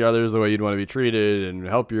 treat others the way you'd want to be treated, and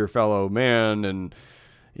help your fellow man, and,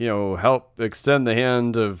 help extend the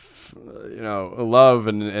hand of, love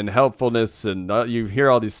and helpfulness. And you hear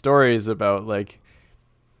all these stories about like,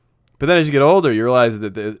 but then as you get older, you realize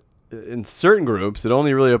that in certain groups, it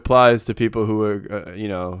only really applies to people who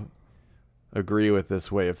are, agree with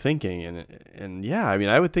this way of thinking. And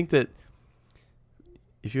I would think that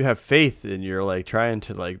if you have faith and you're like trying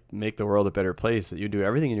to like make the world a better place, that you do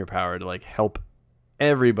everything in your power to like help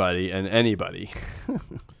everybody and anybody.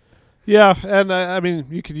 Yeah.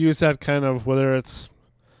 And you could use that kind of, whether it's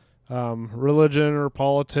religion or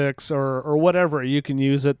politics or whatever, you can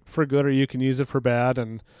use it for good or you can use it for bad.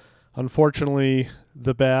 And unfortunately,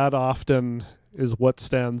 the bad often is what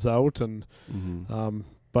stands out. And,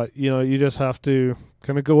 but you just have to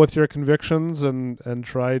kind of go with your convictions and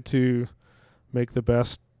try to make the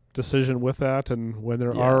best decision with that. And when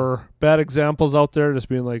there are bad examples out there, just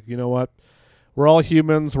being like, what, we're all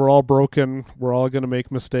humans, we're all broken, we're all going to make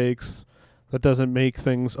mistakes. That doesn't make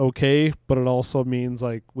things okay, but it also means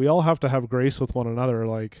like we all have to have grace with one another.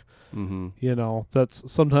 Like, that's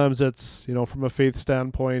sometimes it's, from a faith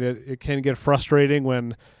standpoint, it can get frustrating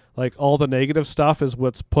when like all the negative stuff is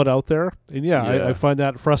what's put out there. And I find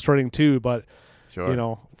that frustrating too. But,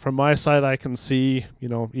 sure. From my side, I can see,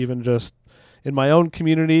 even just in my own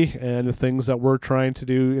community and the things that we're trying to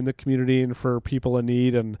do in the community and for people in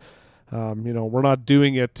need. And, we're not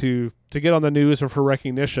doing it to get on the news or for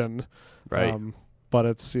recognition. Right. But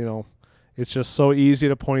it's, it's just so easy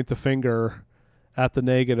to point the finger at the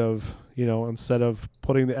negative, instead of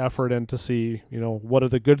putting the effort in to see, what are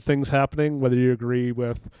the good things happening, whether you agree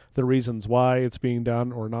with the reasons why it's being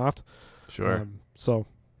done or not. Sure.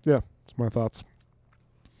 That's my thoughts.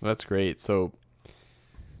 That's great. So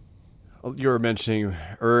you were mentioning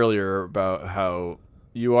earlier about how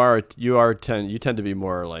you tend to be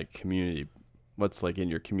more like community. What's like in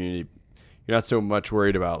your community? You're not so much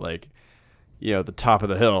worried about like, the top of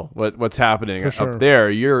the hill, what's happening up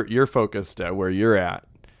there. You're focused at where you're at,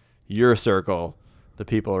 your circle, the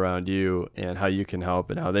people around you, and how you can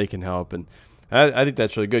help and how they can help. And I think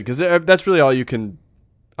that's really good, because that's really all you can.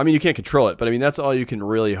 I mean, you can't control it, but I mean that's all you can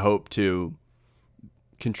really hope to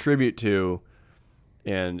contribute to.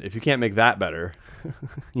 And if you can't make that better,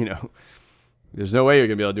 there's no way you're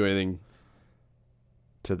gonna be able to do anything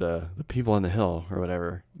to the people on the hill or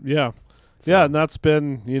whatever. Yeah. So. Yeah, and that's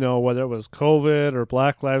been, whether it was COVID or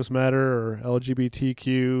Black Lives Matter or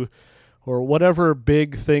LGBTQ or whatever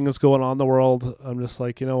big thing is going on in the world, I'm just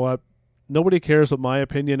like, you know what? Nobody cares what my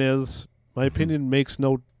opinion is. My opinion makes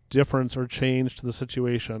no difference or change to the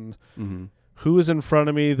situation. Mm-hmm. Who is in front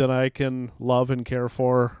of me that I can love and care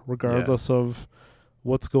for, regardless of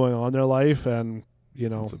what's going on in their life, and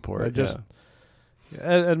support. I just,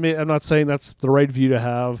 I'm not saying that's the right view to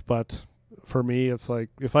have, but for me, it's like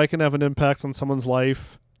if I can have an impact on someone's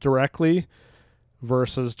life directly,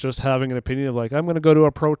 versus just having an opinion of like, I'm going to go to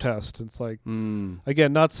a protest. It's like,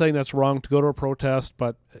 again, not saying that's wrong to go to a protest,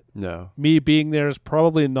 but me being there is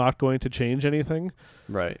probably not going to change anything.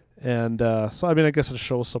 Right. And so, I mean, I guess it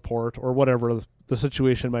shows support or whatever the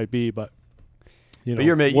situation might be, but but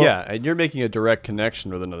you're making a direct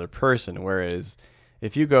connection with another person. Whereas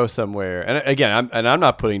if you go somewhere, and again, I'm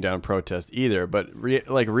not putting down protest either, but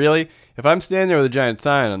really, if I'm standing there with a giant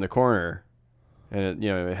sign on the corner and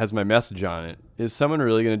it has my message on it, is someone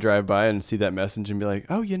really going to drive by and see that message and be like,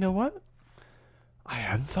 oh, you know what? I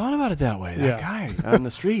hadn't thought about it that way. That guy on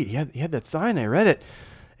the street, he had that sign. I read it.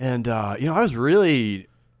 And, I was really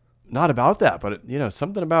not about that, but,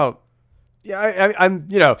 something about, I'm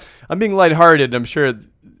being lighthearted. I'm sure,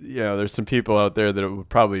 there's some people out there that would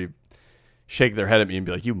probably shake their head at me and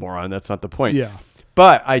be like, you moron, that's not the point. Yeah.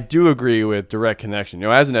 But I do agree with direct connection.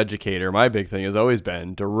 As an educator, my big thing has always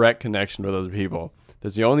been direct connection with other people.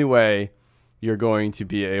 That's the only way you're going to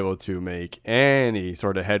be able to make any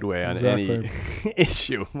sort of headway on any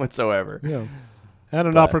issue whatsoever. Yeah. And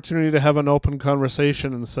an opportunity to have an open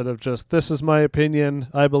conversation instead of just, this is my opinion,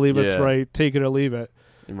 I believe it's right, take it or leave it.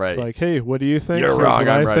 Right. It's like, hey, what do you think? You're wrong,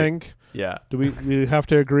 I'm right. Think. Yeah. Do we have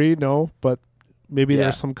to agree? No, but maybe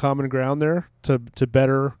there's some common ground there to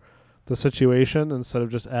better the situation instead of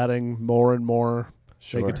just adding more and more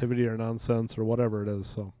negativity or nonsense or whatever it is.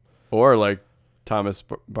 So, or like Thomas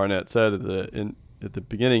Barnett said at the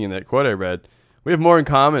beginning in that quote I read, we have more in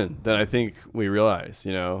common than I think we realize.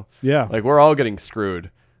 Yeah, like we're all getting screwed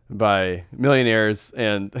by millionaires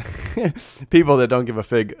and people that don't give a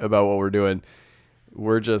fig about what we're doing.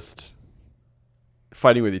 We're just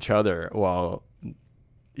fighting with each other while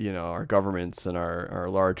our governments and our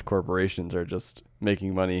large corporations are just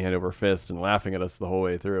making money hand over fist and laughing at us the whole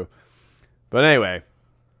way through. But anyway,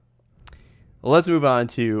 let's move on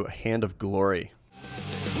to Hand of Glory.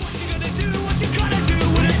 What you gonna do? What you gonna do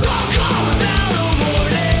when it's all gone without a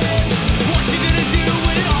warning? What you gonna do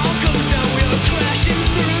when it all comes down? We're crashing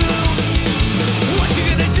through. What you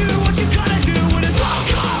gonna do? What you gonna do when it's all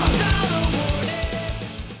gone without a warning?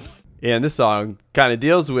 And this song kind of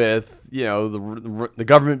deals with the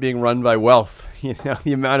government being run by wealth.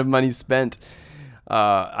 The amount of money spent.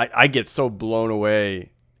 I get so blown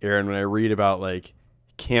away, Aaron, when I read about like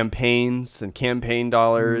campaigns and campaign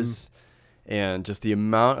dollars and just the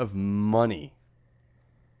amount of money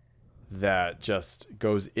that just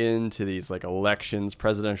goes into these like elections,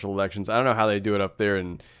 presidential elections. I don't know how they do it up there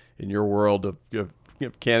in your world of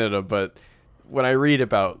Canada, but when I read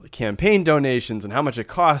about the campaign donations and how much it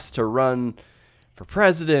costs to run for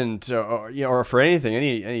president or for anything,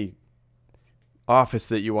 any office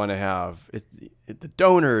that you want to have, the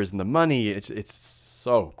donors and the money, it's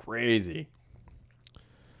so crazy.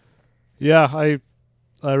 Yeah,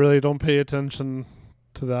 I really don't pay attention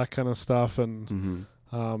to that kind of stuff, and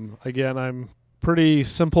again, I'm pretty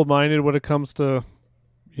simple-minded when it comes to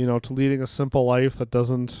to leading a simple life that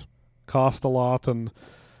doesn't cost a lot, and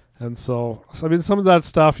so I mean, some of that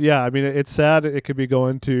stuff, I mean, it's sad it could be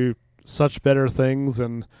going to such better things,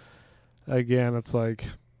 and again, it's like,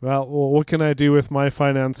 well, what can I do with my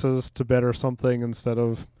finances to better something instead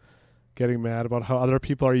of getting mad about how other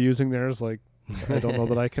people are using theirs? Like, I don't know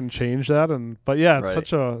that I can change that, but it's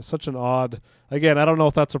such an odd. Again, I don't know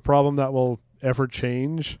if that's a problem that will ever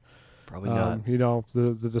change. Probably not.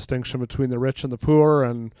 The distinction between the rich and the poor,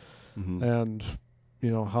 and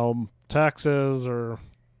how taxes or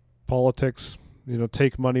politics,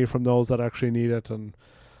 take money from those that actually need it, and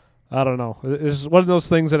I don't know. It's one of those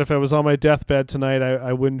things that if I was on my deathbed tonight,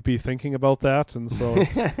 I wouldn't be thinking about that. And so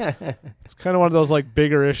it's kind of one of those like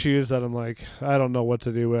bigger issues that I'm like, I don't know what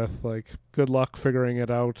to do with. Like, good luck figuring it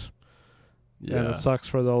out. Yeah. And it sucks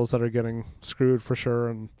for those that are getting screwed for sure.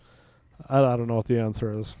 And I don't know what the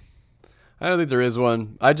answer is. I don't think there is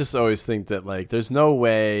one. I just always think that like there's no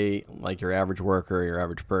way like your average worker, your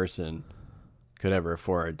average person could ever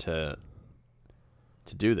afford to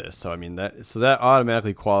do this. So I mean that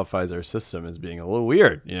automatically qualifies our system as being a little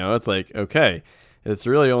weird. It's like, okay, it's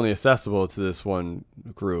really only accessible to this one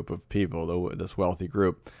group of people, this wealthy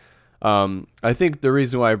group. I think the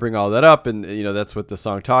reason why I bring all that up, and that's what the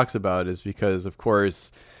song talks about, is because of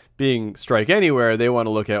course being Strike Anywhere, they want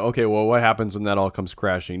to look at, okay, well, what happens when that all comes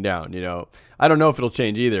crashing down? I don't know if it'll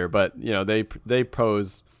change either, but they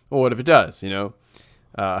pose, well, what if it does?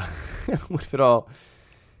 What if it all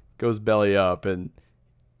goes belly up? And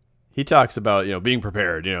he talks about being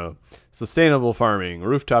prepared, sustainable farming,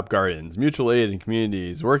 rooftop gardens, mutual aid in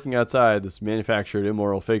communities, working outside this manufactured,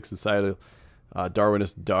 immoral, fake societal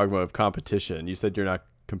Darwinist dogma of competition. You said you're not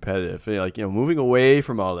competitive, moving away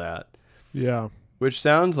from all that. Yeah. Which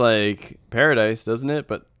sounds like paradise, doesn't it?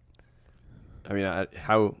 But I mean,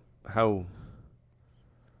 how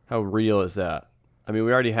real is that? I mean,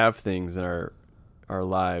 we already have things in our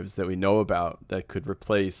lives that we know about that could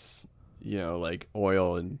replace, like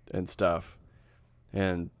oil and stuff.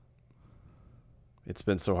 And it's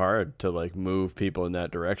been so hard to like move people in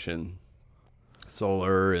that direction.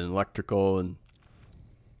 Solar and electrical and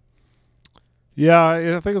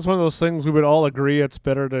yeah, I think it's one of those things we would all agree it's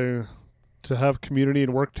better to have community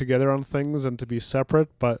and work together on things and to be separate,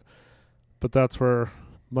 but that's where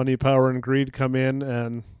money, power, and greed come in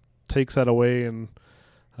and takes that away. And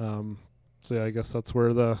so yeah, I guess that's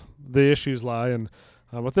where the issues lie. And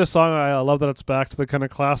with this song, I love that it's back to the kind of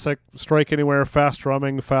classic Strike Anywhere, fast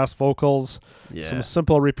drumming, fast vocals, some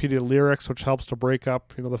simple repeated lyrics, which helps to break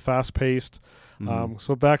up the fast paced.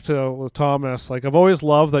 So back to Thomas, like I've always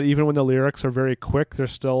loved that even when the lyrics are very quick, they're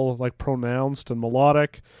still like pronounced and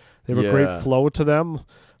melodic. They have a great flow to them.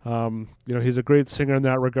 He's a great singer in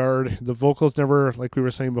that regard. The vocals never, like we were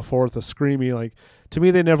saying before, with the screamy, like to me,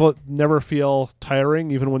 they never feel tiring,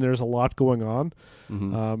 even when there's a lot going on.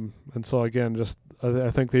 And so again, just I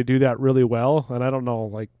think they do that really well. And I don't know,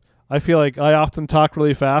 like I feel like I often talk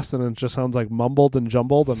really fast and it just sounds like mumbled and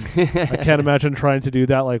jumbled, and I can't imagine trying to do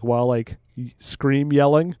that like while like scream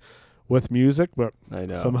yelling with music, but I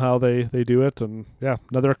know. Somehow they do it. And yeah,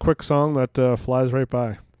 another quick song that flies right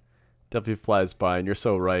by. Definitely flies by, and you're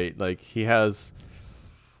so right. Like he has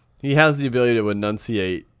the ability to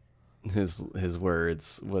enunciate his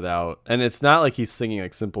words without, and it's not like he's singing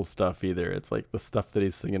like simple stuff either. It's like the stuff that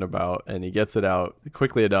he's singing about, and he gets it out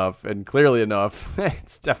quickly enough and clearly enough.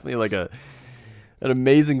 It's definitely like an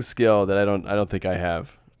amazing skill that I don't think I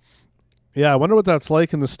have. Yeah, I wonder what that's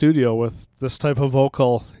like in the studio with this type of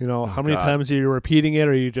vocal. How many times are you repeating it?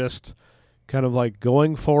 Or are you just kind of like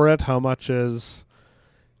going for it? How much is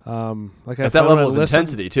like at that level of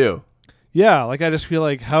intensity too? Yeah, like I just feel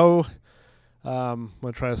like how I'm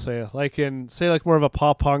gonna try to say it. Like in like more of a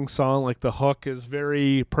pop punk song, like the hook is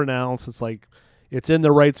very pronounced. It's like it's in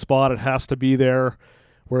the right spot. It has to be there.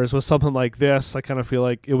 Whereas with something like this, I kind of feel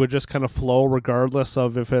like it would just kind of flow regardless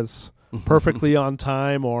of if it's perfectly on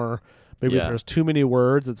time or maybe if there's too many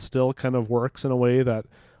words. It still kind of works in a way that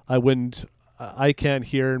I can't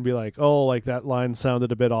hear and be like, oh, like that line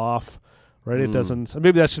sounded a bit off, right? It doesn't.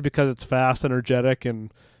 Maybe that's just because it's fast, energetic,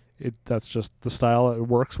 and that's just the style. It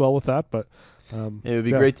works well with that. But it would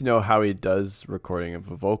be great to know how he does recording of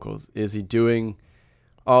the vocals. Is he doing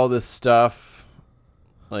all this stuff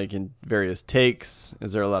like in various takes?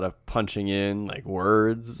 Is there a lot of punching in like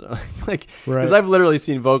words? Like, because I've literally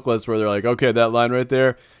seen vocalists where they're like, okay, that line right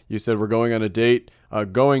there, you said we're going on a date.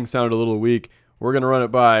 Going sounded a little weak. We're going to run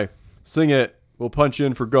it by. Sing it. We'll punch you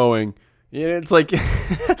in for going. It's like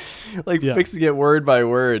fixing it word by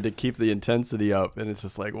word to keep the intensity up. And it's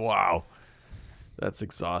just like, wow, that's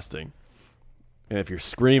exhausting. And if you're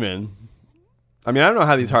screaming, I mean, I don't know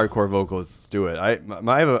how these hardcore vocalists do it. I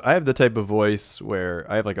have the type of voice where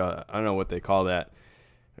I have like I don't know what they call that.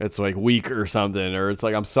 It's like weak or something, or it's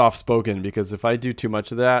like I'm soft spoken, because if I do too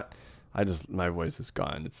much of that, my voice is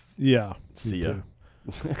gone. See ya.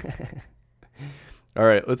 All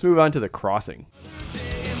right, let's move on to The Crossing.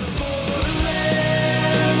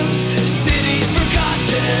 Cities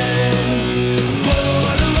forgotten,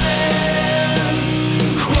 borderlands,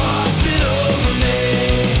 crossing over me.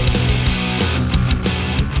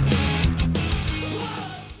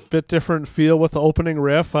 Bit different feel with the opening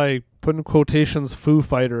riff. I put in quotations Foo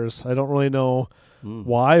Fighters. I don't really know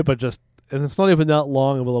why, but and it's not even that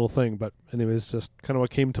long of a little thing, but anyways, just kind of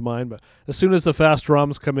what came to mind. But as soon as the fast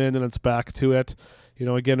drums come in, then it's back to it.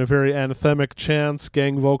 Again, a very anthemic chants,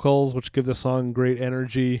 gang vocals, which give the song great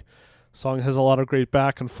energy. Song has a lot of great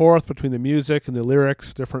back and forth between the music and the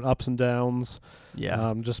lyrics, different ups and downs.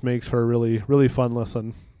 Yeah. Just makes for a really, really fun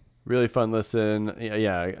listen. Really fun listen.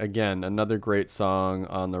 Yeah, again, another great song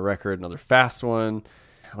on the record, another fast one.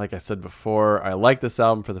 Like I said before, I like this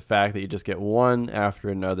album for the fact that you just get one after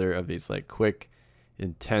another of these like quick,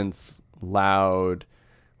 intense, loud,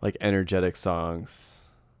 like energetic songs.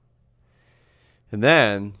 And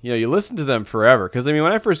then, you listen to them forever. Because, I mean,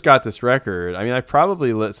 when I first got this record, I mean, I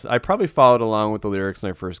probably followed along with the lyrics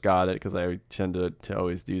when I first got it because I tend to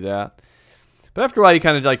always do that. But after a while, you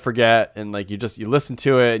kind of like forget and like you listen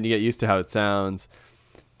to it and you get used to how it sounds.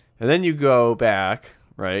 And then you go back,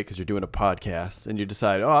 right, because you're doing a podcast and you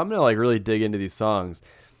decide, oh, I'm going to like really dig into these songs.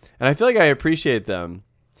 And I feel like I appreciate them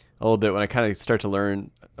a little bit when I kind of start to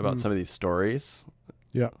learn about some of these stories.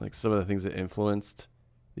 Yeah. Like some of the things that influenced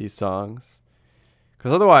these songs.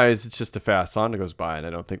 Because otherwise, it's just a fast song that goes by, and I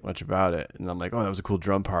don't think much about it. And I'm like, oh, that was a cool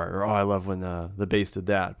drum part, or oh, I love when the bass did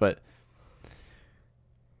that. But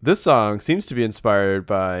this song seems to be inspired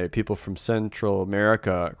by people from Central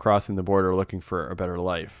America crossing the border looking for a better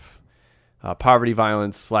life. Poverty,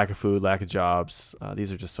 violence, lack of food, lack of jobs.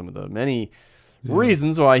 These are just some of the many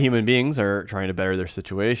reasons why human beings are trying to better their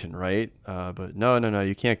situation, right? But no,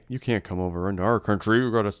 you can't come over into our country.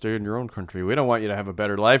 You got to stay in your own country. We don't want you to have a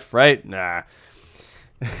better life, right? Nah.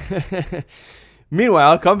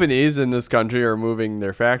 Meanwhile, companies in this country are moving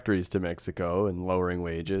their factories to Mexico and lowering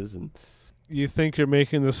wages. And you think you're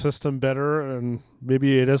making the system better, and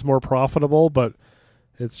maybe it is more profitable, but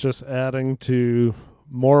it's just adding to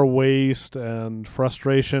more waste and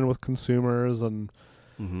frustration with consumers and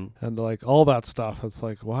like all that stuff. It's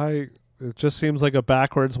like, why? It just seems like a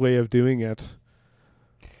backwards way of doing it.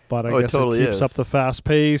 But I guess it keeps up the fast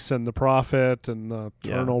pace and the profit and the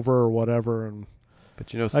turnover or whatever. And but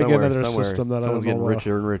somewhere someone's getting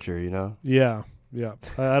richer and richer, Yeah.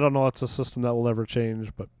 I don't know. It's a system that will ever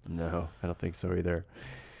change, but no, I don't think so either.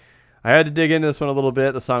 I had to dig into this one a little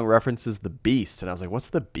bit. The song references the beast, and I was like, what's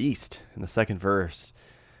the beast in the second verse?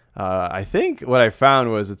 I think what I found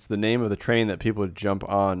was it's the name of the train that people would jump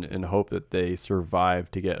on and hope that they survive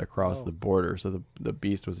to get across the border. So the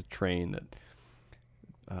beast was a train that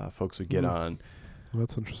folks would get on.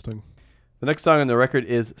 That's interesting. The next song on the record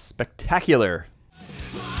is Spectacular.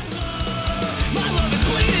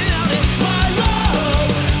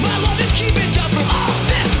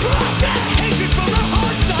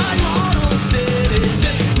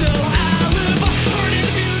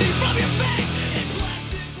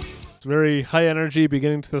 It's very high energy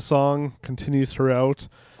beginning to the song, continues throughout.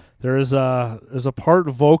 There's a part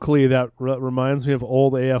vocally that reminds me of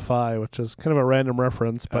old AFI, which is kind of a random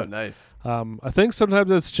reference. But, nice. I think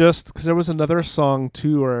sometimes it's just because there was another song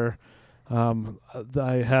too where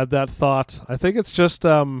I had that thought. I think it's just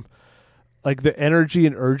like the energy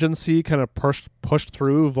and urgency kind of pushed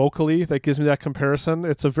through vocally that gives me that comparison.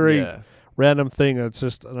 It's a very random thing. It's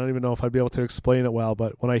just, I don't even know if I'd be able to explain it well,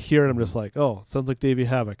 but when I hear it, I'm just like, oh, it sounds like Davey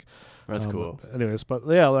Havok. That's cool. Anyways, but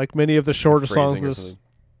yeah, like many of the shorter songs,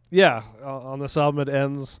 on this album it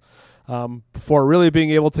ends before really being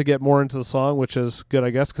able to get more into the song, which is good, I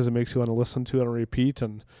guess, because it makes you want to listen to it on repeat.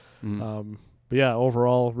 And but yeah,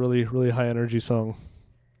 overall, really, really high energy song.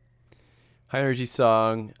 High energy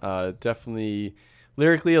song, definitely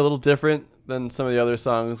lyrically a little different than some of the other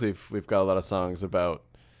songs. We've got a lot of songs about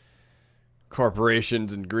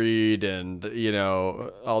corporations and greed and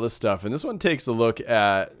all this stuff, and this one takes a look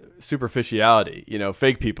at superficiality,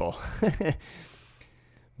 fake people.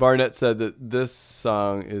 Barnett said that this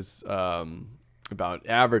song is about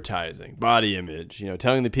advertising, body image,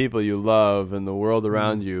 telling the people you love and the world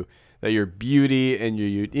around you that your beauty and your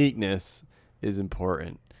uniqueness is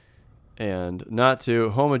important, and not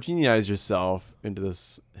to homogeneize yourself into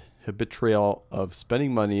this habitual of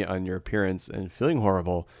spending money on your appearance and feeling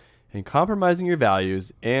horrible and compromising your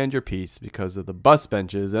values and your peace because of the bus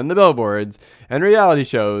benches and the billboards and reality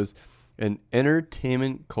shows and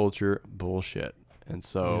entertainment culture bullshit. And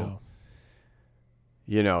so,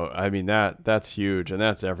 I mean, that's huge, and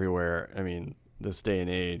that's everywhere. I mean, this day and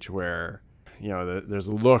age where, there's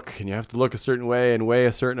a look and you have to look a certain way and weigh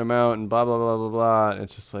a certain amount and blah, blah, blah, blah, blah. And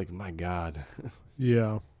it's just like, my God.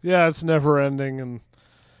 Yeah, it's never ending. And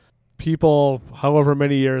people, however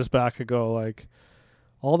many years back ago, like,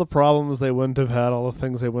 all the problems they wouldn't have had, all the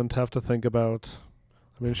things they wouldn't have to think about.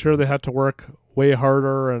 I mean, sure, they had to work way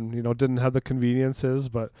harder and, didn't have the conveniences,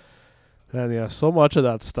 but, and so much of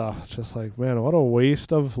that stuff. It's just like, man, what a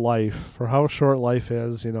waste of life for how short life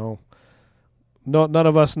is, None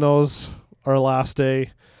of us knows our last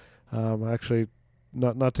day. Actually,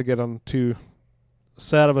 not to get on too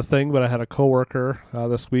sad of a thing, but I had a coworker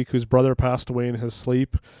this week whose brother passed away in his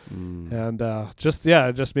sleep. And it just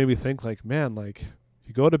made me think, like, man, like,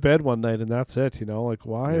 you go to bed one night and that's it, like,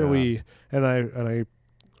 why are we, and I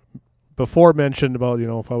before mentioned about,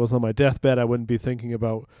 if I was on my deathbed, I wouldn't be thinking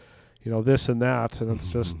about, this and that. And it's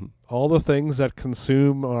just all the things that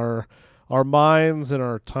consume our minds and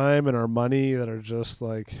our time and our money that are just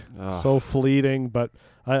like so fleeting. But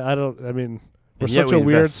I we're such a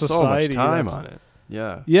weird society. So much time on it.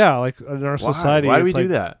 Yeah. Yeah, like in our society. Why do we do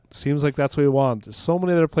that? Seems like that's what we want. There's so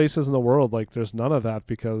many other places in the world, like there's none of that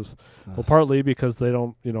because, well, partly because they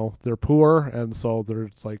don't, they're poor, and so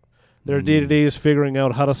there's like their day-to-day is figuring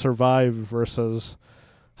out how to survive versus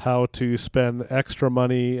how to spend extra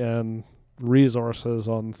money and resources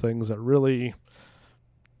on things that really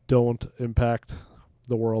don't impact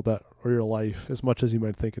the world or your life as much as you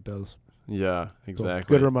might think it does. Yeah,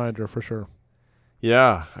 exactly. So, good reminder for sure.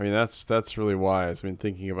 Yeah, I mean that's really wise. I mean,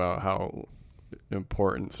 thinking about how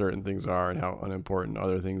important certain things are and how unimportant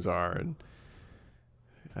other things are, and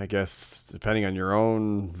I guess depending on your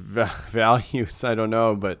own values, I don't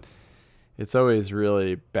know, but it's always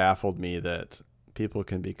really baffled me that people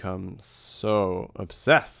can become so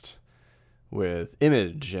obsessed with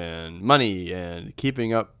image and money and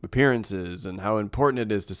keeping up appearances and how important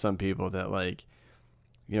it is to some people that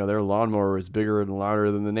their lawnmower is bigger and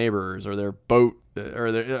louder than the neighbors, or their boat,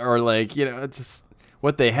 it's just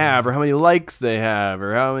what they have, or how many likes they have,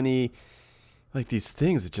 or how many these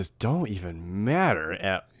things that just don't even matter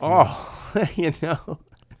at all. At the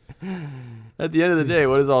end of the day,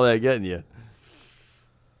 what is all that getting you?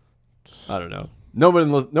 I don't know. No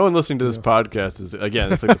one listening to this podcast is,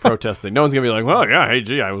 again, it's like the protest thing. No one's gonna be like, well, yeah, hey,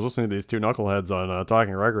 gee, I was listening to these two knuckleheads on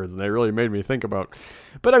Talking Records, and they really made me think about.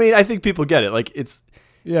 But I mean, I think people get it. Like it's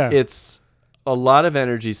a lot of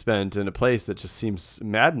energy spent in a place that just seems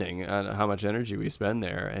maddening on how much energy we spend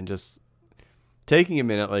there, and just taking a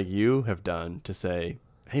minute like you have done to say,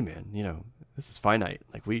 hey man, this is finite.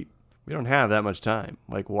 Like we don't have that much time.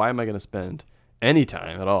 Like, why am I going to spend any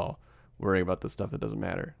time at all worrying about the stuff that doesn't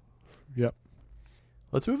matter? Yep.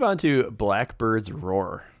 Let's move on to Blackbird's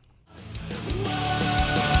Roar.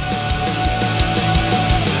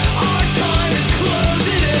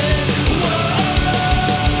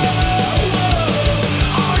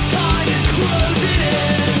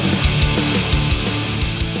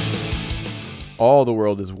 All the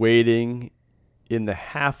world is waiting in the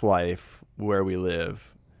half-life where we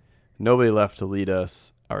live. Nobody left to lead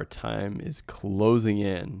us. Our time is closing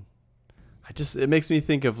in. It makes me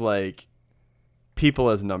think of people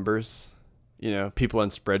as numbers, people on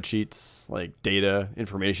spreadsheets, like data,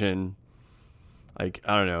 information. I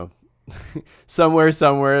don't know. somewhere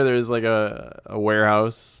there's a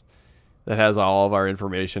warehouse that has all of our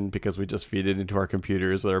information because we just feed it into our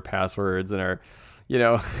computers with our passwords and our,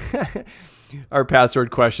 our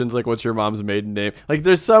password questions, like what's your mom's maiden name? Like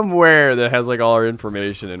there's somewhere that has all our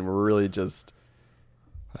information, and we're really just.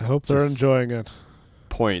 I hope they're enjoying it.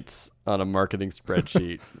 Points on a marketing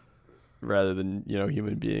spreadsheet rather than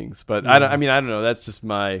human beings. But I don't know. That's just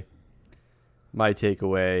my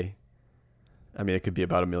takeaway. I mean, it could be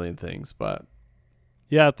about a million things, but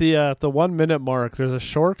yeah, at the 1 minute mark, there's a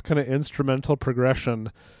short kind of instrumental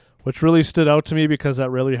progression, which really stood out to me because that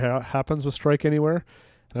really happens with Strike Anywhere.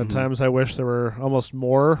 And at times I wish there were almost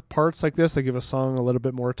more parts like this that give a song a little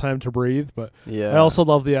bit more time to breathe. But I also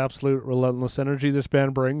love the absolute relentless energy this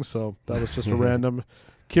band brings. So that was just a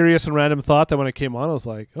curious and random thought that when it came on, I was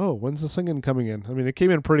like, oh, when's the singing coming in? I mean, it came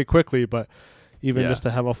in pretty quickly, but even just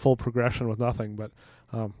to have a full progression with nothing. But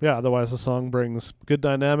otherwise the song brings good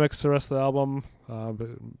dynamics to the rest of the album.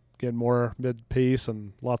 Get more mid-pace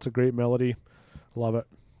and lots of great melody. Love it.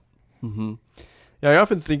 Mm-hmm. Yeah, I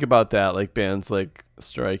often think about that, like bands like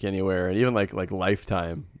Strike Anywhere, and even like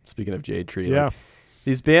Lifetime. Speaking of Jade Tree,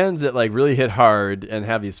 these bands that really hit hard and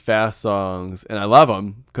have these fast songs, and I love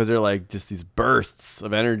them because they're just these bursts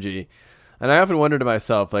of energy. And I often wonder to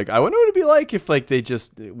myself, I wonder what it'd be like if they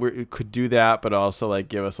just could do that, but also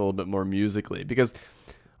give us a little bit more musically. Because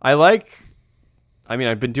I've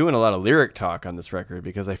been doing a lot of lyric talk on this record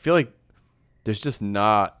because I feel like there's just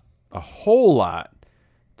not a whole lot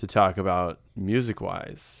to talk about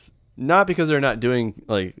music-wise. Not because they're not doing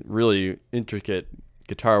really intricate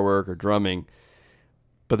guitar work or drumming,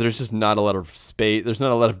 but there's just not a lot of space. There's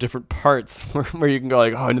not a lot of different parts where you can go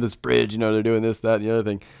into this bridge, they're doing this, that, and the other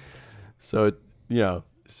thing. So,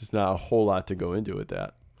 it's just not a whole lot to go into with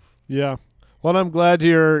that. Yeah. Well, I'm glad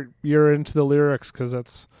you're into the lyrics because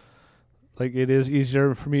that's it is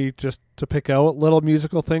easier for me just to pick out little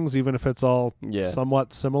musical things, even if it's all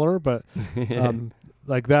somewhat similar. But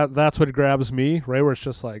that's what grabs me, right? Where it's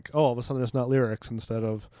just all of a sudden it's not lyrics instead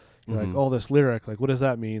of this lyric. What does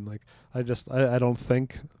that mean? I don't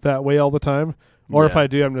think that way all the time. Or if I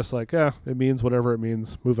do, I'm just it means whatever it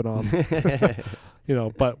means. Moving on.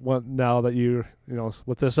 But now that you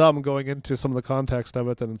with this album going into some of the context of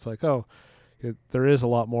it, then it's there is a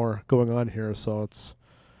lot more going on here. So it's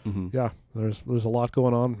there's a lot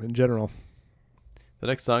going on in general. The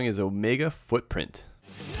next song is Omega Footprint.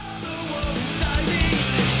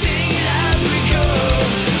 We go.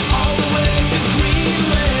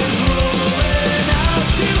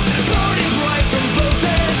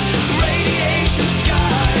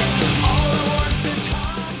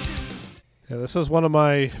 this is one of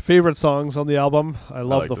my favorite songs on the album. I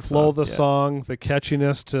love the flow of the song, the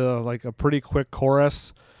catchiness to like a pretty quick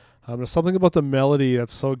chorus. There's something about the melody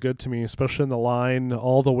that's so good to me, especially in the line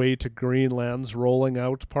all the way to Greenland's rolling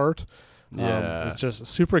out part. It's just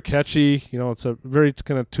super catchy. It's a very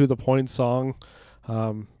kind of to the point song.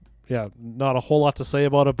 Not a whole lot to say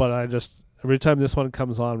about it, but every time this one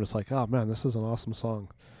comes on, I'm just like, oh man, this is an awesome song.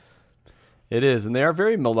 It is, and they are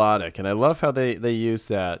very melodic, and I love how they use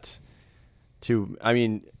that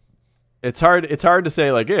it's hard to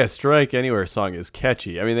say like, yeah, Strike Anywhere song is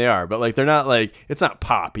catchy. I mean, they are, but like they're not like, it's not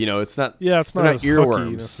pop, it's not. Yeah, it's not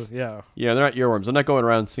earworms. Yeah, they're not earworms. I'm not going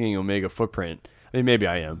around singing Omega Footprint. I mean, maybe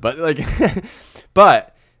I am, but like,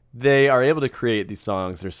 but they are able to create these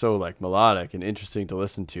songs. They're so like melodic and interesting to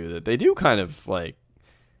listen to that they do kind of like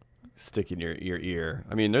stick in your ear.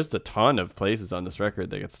 I mean, there's a ton of places on this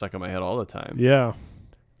record that get stuck in my head all the time. Yeah.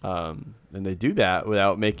 And they do that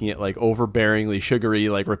without making it like overbearingly sugary,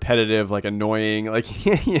 like repetitive, like annoying, like,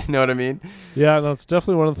 you know what I mean? Yeah, that's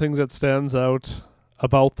definitely one of the things that stands out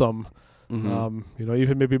about them. Mm-hmm.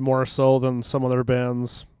 Even maybe more so than some other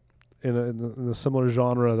bands in a similar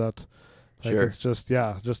genre that like it's just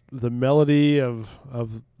the melody of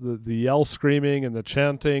the yell screaming and the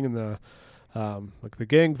chanting and the like the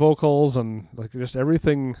gang vocals and like just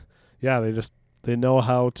everything. Yeah, they know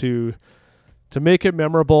how to make it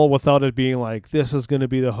memorable without it being like, this is going to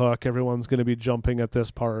be the hook, everyone's going to be jumping at this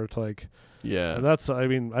part. Like, yeah, and that's,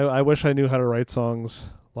 I wish I knew how to write songs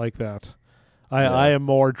like that. I am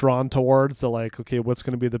more drawn towards the like, okay, what's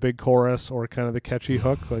going to be the big chorus or kind of the catchy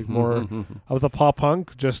hook, like more of the pop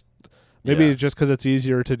punk, just maybe just because it's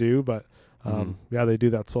easier to do, but they do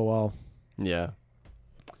that so well. Yeah.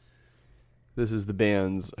 This is the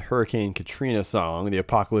band's Hurricane Katrina song, the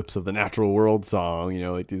apocalypse of the natural world song,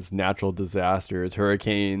 like these natural disasters,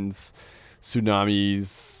 hurricanes,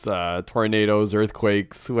 tsunamis, tornadoes,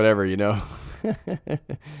 earthquakes, whatever, He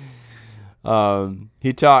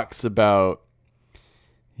talks about,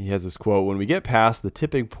 he has this quote, when we get past the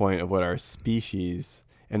tipping point of what our species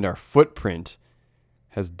and our footprint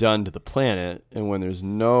has done to the planet, and when there's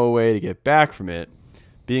no way to get back from it,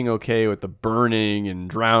 being okay with the burning and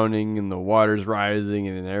drowning and the waters rising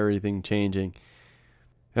and everything changing,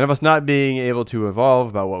 and of us not being able to evolve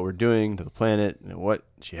about what we're doing to the planet and what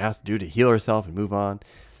she has to do to heal herself and move on.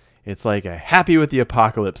 It's like a happy with the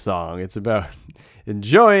apocalypse song. It's about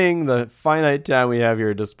enjoying the finite time we have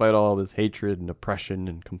here despite all this hatred and oppression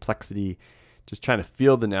and complexity, just trying to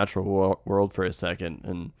feel the natural world for a second.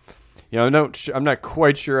 And I'm not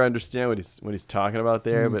quite sure I understand what he's talking about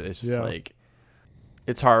there, but it's just like,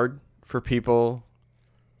 it's hard for people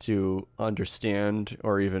to understand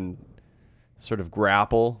or even sort of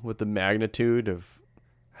grapple with the magnitude of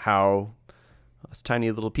how us tiny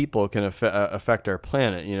little people can affect our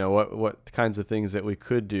planet. What kinds of things that we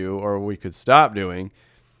could do or we could stop doing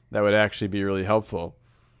that would actually be really helpful.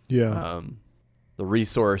 Yeah. The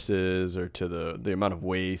resources or to the amount of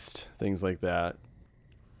waste, things like that.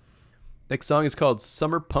 Next song is called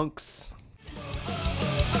Summer Punks.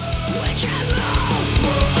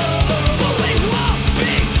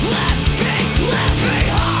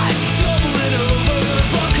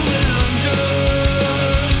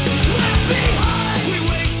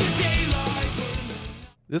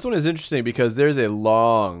 This one is interesting because there's a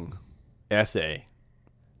long essay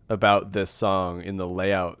about this song in the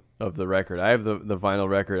layout of the record. I have the vinyl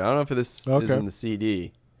record. I don't know if this is in the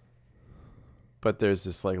CD, but there's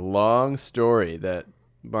this like long story that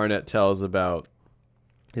Barnett tells about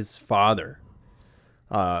his father.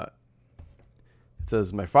 It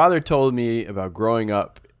says, my father told me about growing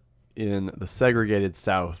up in the segregated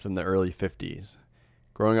South in the early 50s,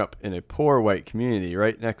 growing up in a poor white community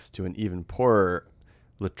right next to an even poorer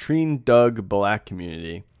latrine-dug black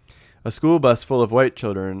community, a school bus full of white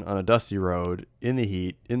children on a dusty road in the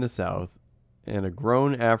heat in the South, and a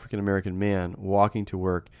grown African-American man walking to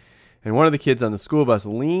work. And one of the kids on the school bus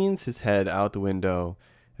leans his head out the window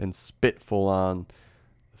and spit full on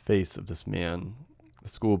the face of this man. The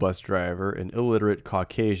school bus driver, an illiterate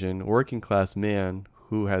Caucasian working-class man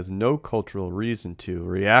who has no cultural reason to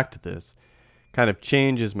react to this, kind of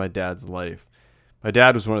changes my dad's life. My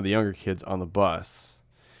dad was one of the younger kids on the bus.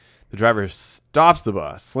 The driver stops the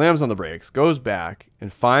bus, slams on the brakes, goes back,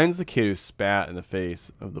 and finds the kid who spat in the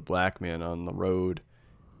face of the black man on the road.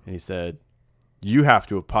 And he said, you have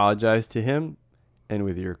to apologize to him and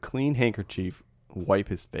with your clean handkerchief wipe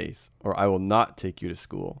his face, or I will not take you to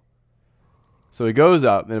school. So he goes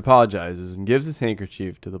up and apologizes and gives his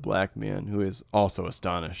handkerchief to the black man, who is also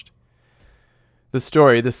astonished. The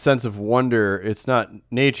story, this sense of wonder, it's not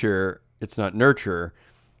nature, it's not nurture,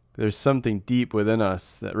 There's something deep within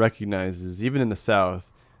us that recognizes, even in the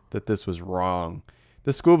South, that this was wrong.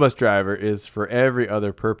 The school bus driver is, for every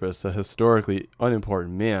other purpose, a historically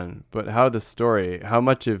unimportant man, but how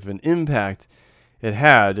much of an impact it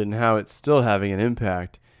had and how it's still having an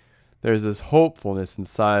impact, there's this hopefulness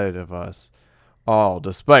inside of us all,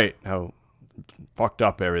 despite how fucked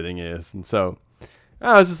up everything is. And so,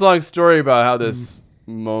 it's this long story about how this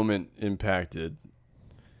moment impacted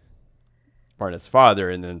Barnett's father,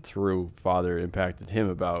 and then through father impacted him,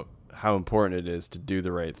 about how important it is to do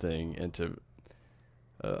the right thing and to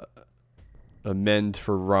amend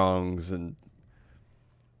for wrongs, and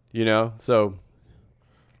so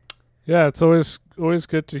yeah, it's always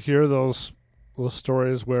good to hear those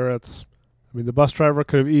stories where the bus driver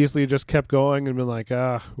could have easily just kept going and been like,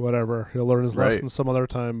 whatever, he'll learn his lesson some other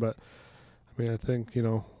time. But I think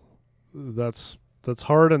that's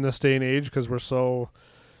hard in this day and age, because we're so,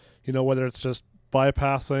 whether it's just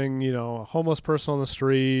bypassing a homeless person on the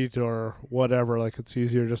street or whatever, like it's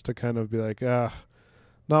easier just to kind of be like,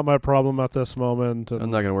 not my problem at this moment. And I'm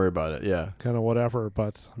not going to worry about it. Yeah. Kind of whatever.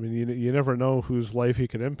 But you never know whose life he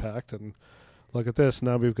can impact. And look at this.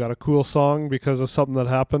 Now we've got a cool song because of something that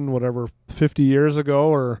happened, 50 years ago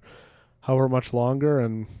or however much longer.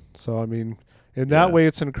 And so, in that way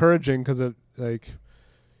it's encouraging, because it like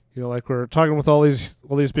we're talking with all these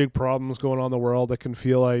big problems going on in the world, that can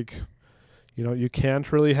feel like, you can't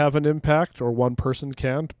really have an impact, or one person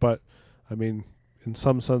can't, but in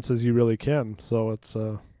some senses you really can. So it's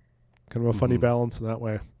kind of a funny balance in that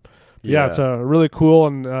way. Yeah, it's a really cool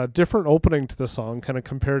and different opening to the song, kind of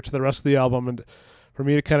compared to the rest of the album. And for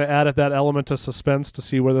me to kind of added that element of suspense to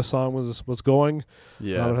see where the song was going.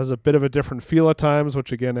 Yeah, it has a bit of a different feel at times,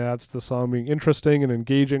 which again adds to the song being interesting and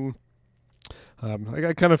engaging.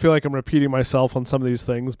 I kind of feel like I'm repeating myself on some of these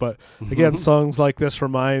things, but again, songs like this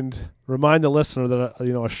remind the listener that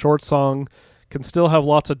a short song can still have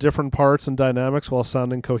lots of different parts and dynamics while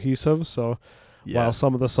sounding cohesive. So while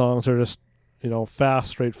some of the songs are just fast,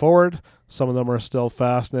 straightforward, some of them are still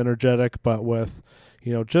fast and energetic, but with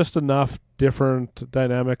just enough different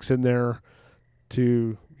dynamics in there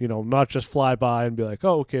to not just fly by and be like,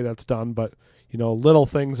 oh, okay, that's done, but little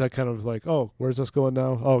things that kind of like, oh, where's this going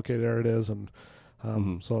now? Oh, okay, there it is. And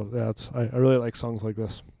so I really like songs like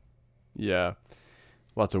this. Yeah,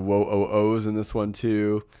 lots of whoa-oh-ohs in this one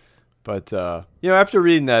too. But after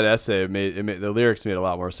reading that essay, the lyrics made a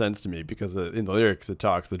lot more sense to me, because in the lyrics it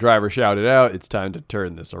talks, the driver shouted out, "It's time to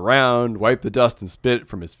turn this around, wipe the dust and spit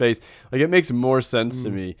from his face." Like, it makes more sense to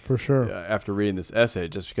me for sure after reading this essay,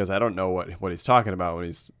 just because I don't know what he's talking about when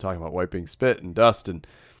he's talking about wiping spit and dust. And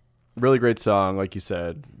really great song, like you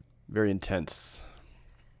said, very intense.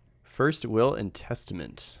 First Will and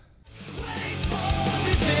Testament. Wait for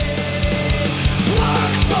the day,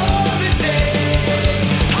 work for the day.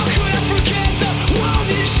 How could I forget the world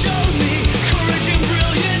you showed me? Courage and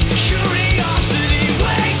brilliance, curiosity.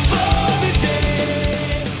 Wait for the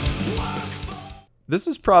day. This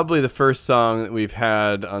is probably the first song that we've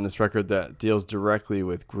had on this record that deals directly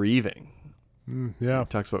with grieving. Yeah. It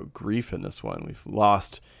talks about grief in this one. We've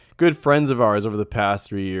lost good friends of ours over the past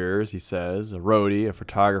 3 years, he says. A roadie, a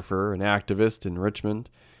photographer, an activist in Richmond,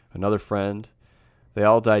 another friend. They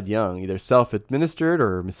all died young, either self-administered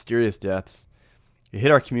or mysterious deaths. It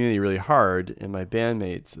hit our community really hard, and my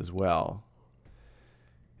bandmates as well.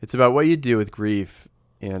 It's about what you do with grief,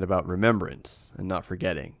 and about remembrance and not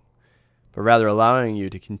forgetting, but rather allowing you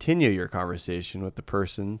to continue your conversation with the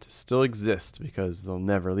person to still exist, because they'll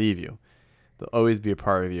never leave you. They'll always be a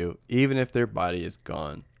part of you, even if their body is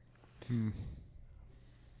gone.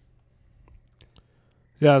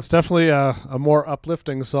 Yeah, it's definitely a more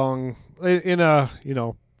uplifting song. Dealing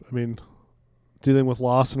with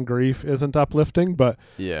loss and grief isn't uplifting, but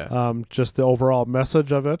just the overall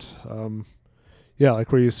message of it.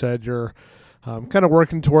 Like where you said, you're kind of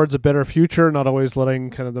working towards a better future, not always letting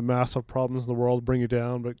kind of the massive problems in the world bring you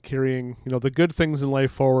down, but carrying the good things in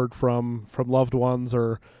life forward from loved ones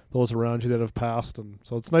or those around you that have passed. And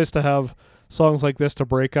so it's nice to have songs like this to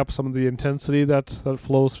break up some of the intensity that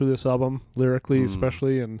flows through this album, lyrically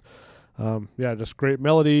especially. And just great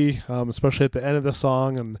melody, especially at the end of the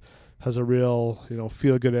song, and has a real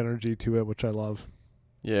feel good energy to it, which I love.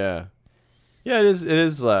 It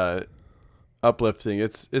is uplifting.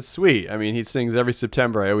 It's sweet. I mean, he sings every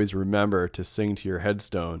September, I always remember to sing to your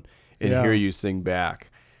headstone and hear you sing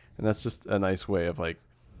back. And that's just a nice way of like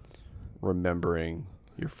remembering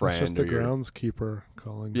your friend. It's just the groundskeeper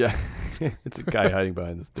calling. Yeah, it's a guy hiding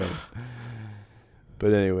behind the stone.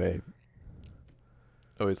 But anyway,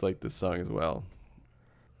 always like this song as well.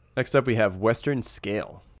 Next up, we have Western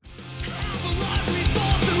Scale.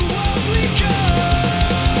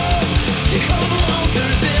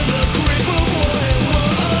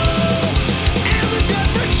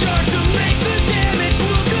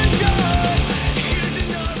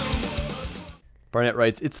 Barnett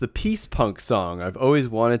writes, "It's the peace punk song I've always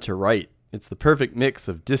wanted to write. It's the perfect mix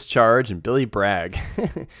of Discharge and Billy Bragg."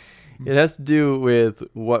 It has to do with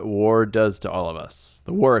what war does to all of us.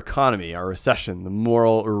 The war economy, our recession, the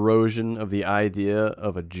moral erosion of the idea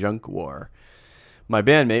of a junk war. My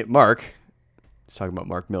bandmate, Mark, he's talking about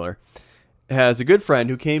Mark Miller, has a good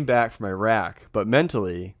friend who came back from Iraq, but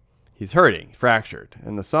mentally he's hurting, fractured.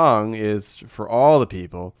 And the song is for all the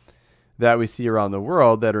people that we see around the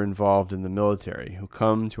world that are involved in the military, who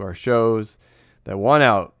come to our shows, that want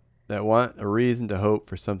out, that want a reason to hope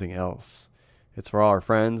for something else. It's for all our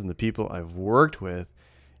friends and the people I've worked with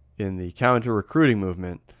in the counter-recruiting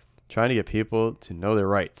movement, trying to get people to know their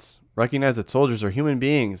rights, recognize that soldiers are human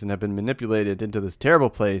beings and have been manipulated into this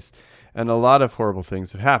terrible place, and a lot of horrible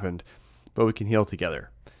things have happened, but we can heal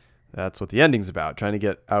together. That's what the ending's about, trying to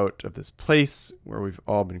get out of this place where we've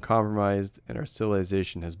all been compromised and our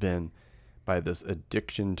civilization has been by this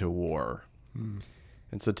addiction to war.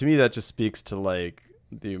 And so to me, that just speaks to like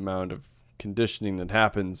the amount of conditioning that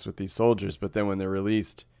happens with these soldiers, but then when they're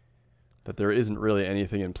released, that there isn't really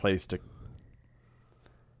anything in place to,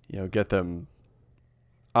 get them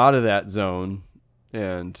out of that zone.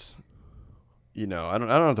 And, I don't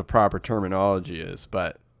know what the proper terminology is,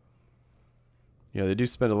 but, they do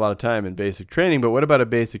spend a lot of time in basic training, but what about a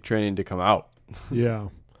basic training to come out? Yeah.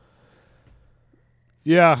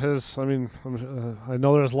 Yeah, I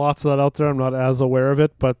know there's lots of that out there. I'm not as aware of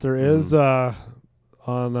it, but there is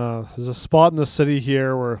there's a spot in the city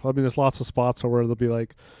here where, there's lots of spots where there'll be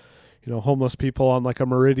like, homeless people on like a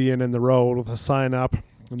meridian in the road with a sign up.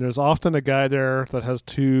 And there's often a guy there that has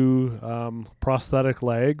two prosthetic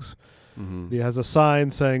legs. Mm-hmm. He has a sign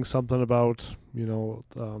saying something about,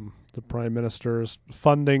 the Prime Minister's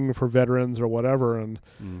funding for veterans or whatever. And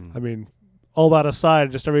all that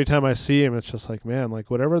aside, just every time I see him, it's just like, man,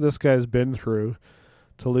 like whatever this guy's been through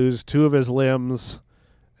to lose two of his limbs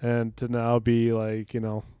and to now be like,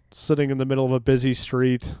 sitting in the middle of a busy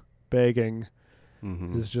street begging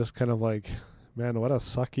is just kind of like, man, what a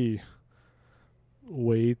sucky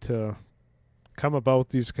way to come about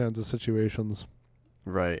these kinds of situations.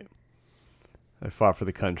 Right. I fought for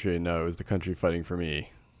the country and now it was the country fighting for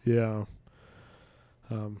me. Yeah.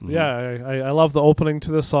 Yeah, I love the opening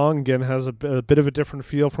to the song. Again, has a bit of a different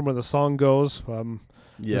feel from where the song goes.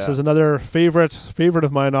 This is another favorite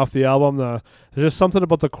of mine off the album. There's just something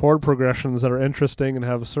about the chord progressions that are interesting and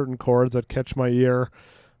have certain chords that catch my ear.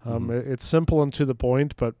 It's simple and to the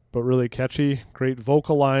point, but really catchy. Great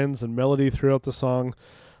vocal lines and melody throughout the song.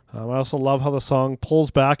 I also love how the song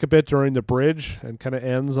pulls back a bit during the bridge and kind of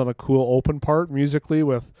ends on a cool open part musically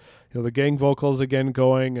with the gang vocals again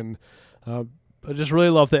going, and I just really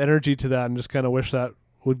love the energy to that and just kind of wish that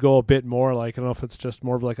would go a bit more. Like, I don't know if it's just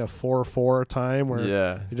more of like a 4/4 time where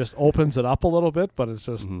it just opens it up a little bit, but it's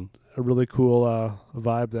just a really cool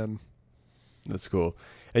vibe then. That's cool.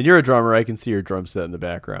 And you're a drummer. I can see your drum set in the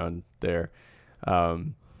background there.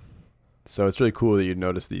 So it's really cool that you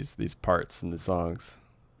notice these parts in the songs.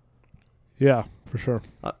 Yeah, for sure.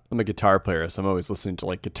 I'm a guitar player, so I'm always listening to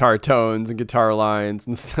like guitar tones and guitar lines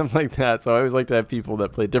and stuff like that. So I always like to have people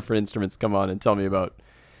that play different instruments come on and tell me about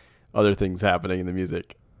other things happening in the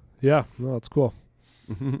music. Yeah, no, that's cool.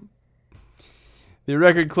 The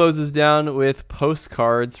record closes down with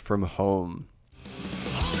Postcards from Home.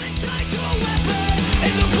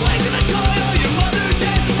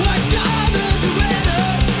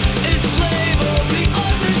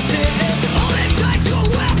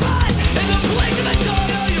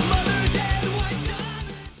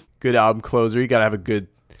 Good album closer. You gotta have a good.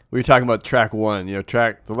 We were talking about track one.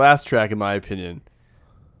 The last track, in my opinion,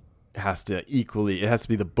 has to be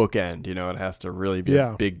the bookend. It has to really be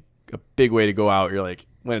a big way to go out. You're like,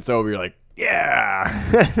 when it's over, you're like, yeah,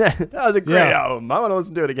 that was a great album. I want to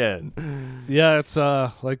listen to it again. Yeah, it's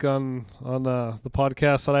like on the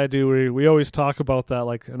podcast that I do, we always talk about that,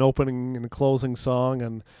 like an opening and a closing song,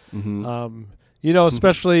 and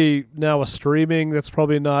especially now with streaming, that's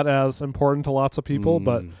probably not as important to lots of people,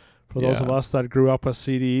 but for those of us that grew up with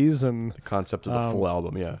CDs and the concept of the full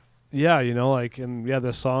album,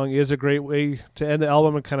 this song is a great way to end the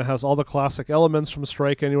album. It kind of has all the classic elements from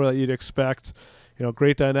Strike Anywhere that you'd expect.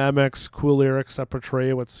 Great dynamics, cool lyrics that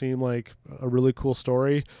portray what seemed like a really cool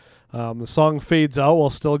story. The song fades out while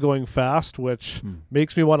still going fast, which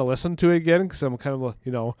makes me want to listen to it again because I'm kind of,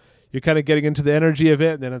 you're kind of getting into the energy of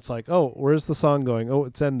it, and then it's like, oh, where's the song going? Oh,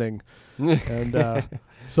 it's ending. And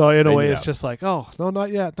so in a way, it's just like, oh, no, not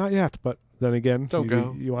yet. But then again,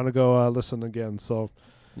 you want to go listen again. So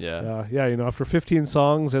after 15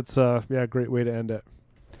 songs, it's a great way to end it.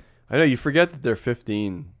 I know you forget that there are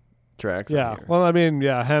 15 tracks. Yeah, well,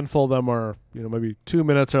 a handful of them are maybe 2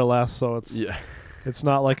 minutes or less, so it's it's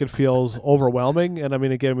not like it feels overwhelming. And I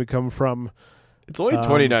mean, again, we come from. It's only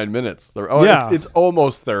 29 minutes. It's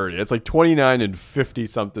almost 30. It's like 29 and 50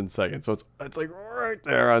 something seconds. So it's like right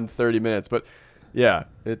there on 30 minutes. But yeah,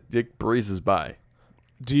 it breezes by.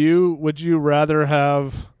 Would you rather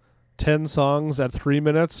have 10 songs at 3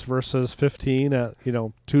 minutes versus 15 at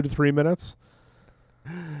 2 to 3 minutes?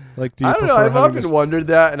 Like, do you I don't know. I've often wondered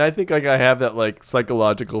that, and I think like I have that like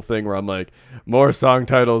psychological thing where I'm like, more song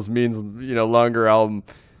titles means longer album,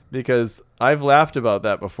 because I've laughed about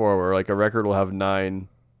that before, where like a record will have 9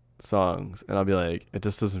 songs, and I'll be like, it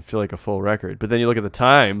just doesn't feel like a full record. But then you look at the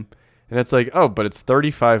time, and it's like, oh, but it's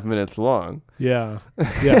 35 minutes long. Yeah.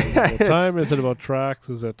 Well, time, is it about tracks?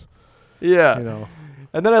 Is it? Yeah.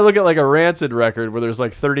 And then I look at like a Rancid record where there's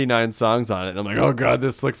like 39 songs on it, and I'm like, oh god,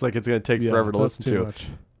 this looks like it's gonna take forever to listen to. Much.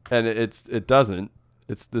 And it doesn't.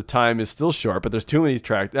 It's the time is still short, but there's too many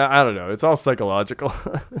tracks. I don't know. It's all psychological.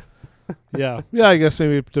 Yeah. I guess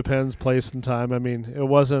maybe it depends place and time. I mean, it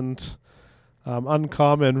wasn't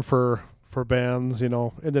uncommon for bands, in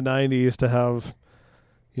the 90s to have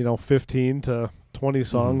 15 to 20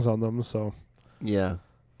 songs on them. So yeah,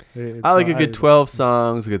 I like a good 12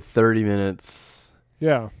 songs, a good 30 minutes.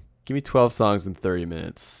 Yeah. Give me 12 songs in 30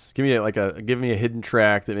 minutes. Give me a hidden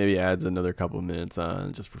track that maybe adds another couple of minutes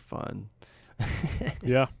on just for fun.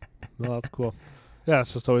 Yeah. No, that's cool. Yeah,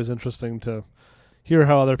 it's just always interesting to hear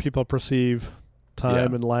how other people perceive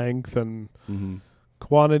time and length and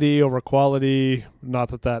quantity over quality. Not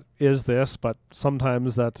that is this, but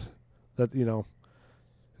sometimes that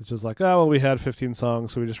it's just like, oh, well, we had 15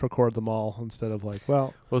 songs, so we just record them all instead of like,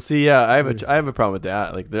 well. Well, see, yeah, I have a problem with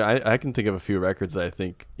that. Like, I can think of a few records that I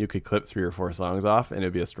think you could clip 3 or 4 songs off, and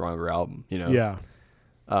it'd be a stronger album. Yeah.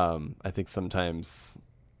 I think sometimes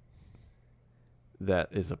that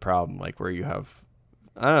is a problem, like where you have,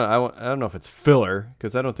 I don't know if it's filler,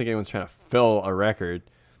 because I don't think anyone's trying to fill a record.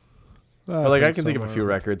 But like, I can think of a few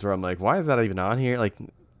records where I'm like, why is that even on here? Like,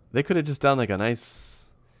 they could have just done like a nice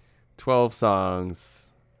 12 songs.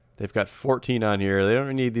 They've got 14 on here. They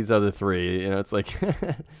don't need these other 3. It's like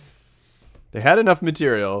they had enough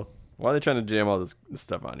material. Why are they trying to jam all this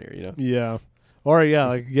stuff on here? Yeah. Or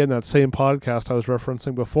like again, that same podcast I was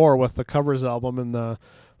referencing before with the covers album and the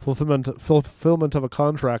fulfillment of a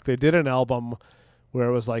contract. They did an album where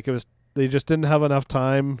it was they just didn't have enough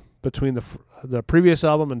time between the previous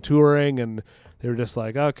album and touring, and they were just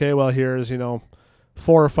like, okay, well, here's 4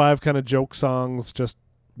 or 5 kind of joke songs, just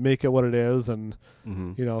make it what it is. And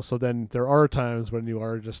so then there are times when you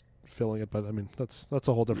are just filling it, but I mean that's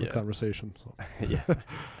a whole different conversation. So yeah.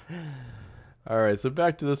 All right, so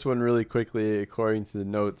back to this one really quickly. According to the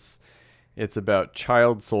notes, it's about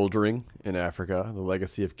child soldiering in Africa, the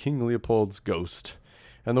legacy of King Leopold's ghost,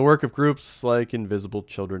 and the work of groups like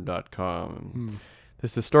InvisibleChildren.com.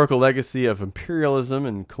 This historical legacy of imperialism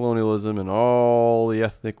and colonialism and all the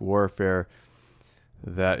ethnic warfare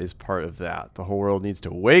that is part of that. The whole world needs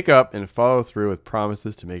to wake up and follow through with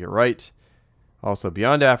promises to make it right. Also,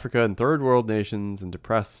 beyond Africa and third world nations and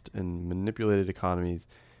depressed and manipulated economies,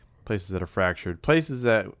 places that are fractured, places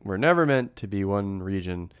that were never meant to be one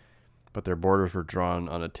region, but their borders were drawn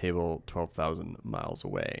on a table 12,000 miles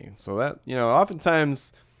away. So that,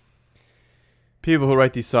 oftentimes people who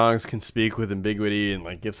write these songs can speak with ambiguity and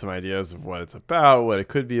like give some ideas of what it's about, what it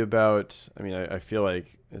could be about. I mean, I feel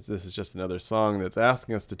like this is just another song that's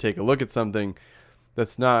asking us to take a look at something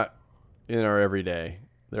that's not in our everyday.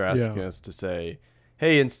 They're asking us to say,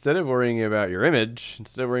 hey, instead of worrying about your image,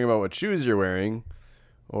 instead of worrying about what shoes you're wearing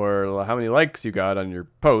or how many likes you got on your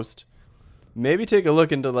post, maybe take a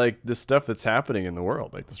look into like this stuff that's happening in the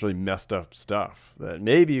world, like this really messed up stuff that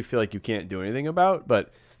maybe you feel like you can't do anything about.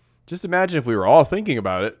 But just imagine if we were all thinking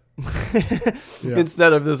about it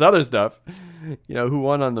instead of this other stuff. Who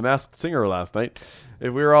won on The Masked Singer last night?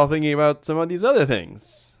 If we were all thinking about some of these other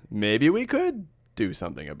things, maybe we could do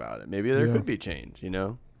something about it. Maybe there could be change,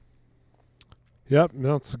 Yep,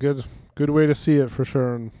 no, it's a good way to see it for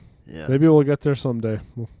sure. And maybe we'll get there someday.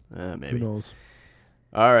 Maybe. Who knows?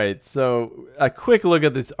 All right, so a quick look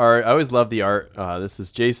at this art. I always love the art. This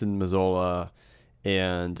is Jason Mazzola,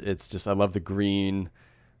 and it's just, I love the green.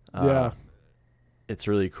 It's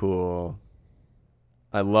really cool.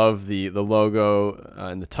 I love the logo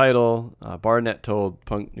and the title. Barnett told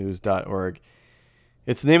punknews.org.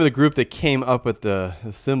 It's the name of the group that came up with the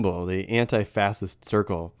symbol, the anti-fascist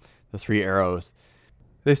circle, the 3 arrows.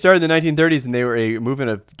 They started in the 1930s, and they were a movement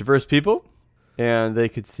of diverse people, and they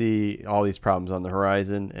could see all these problems on the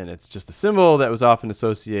horizon, and it's just a symbol that was often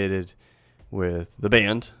associated with the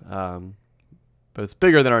band, but it's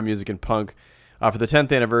bigger than our music and punk. For the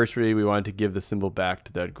 10th anniversary, we wanted to give the symbol back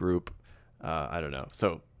to that group. I don't know.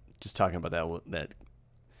 So just talking about that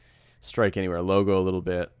Strike Anywhere logo a little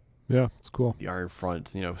bit. Yeah, it's cool. The Iron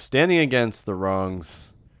Front, standing against the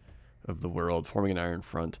wrongs of the world, forming an Iron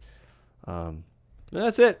Front. And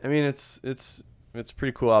that's it. I mean, it's a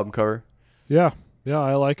pretty cool album cover. Yeah,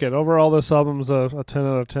 I like it. Overall, this album's a 10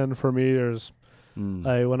 out of 10 for me.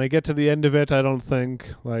 When I get to the end of it, I don't think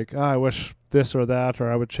like, I wish this or that,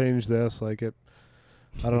 or I would change this. Like it,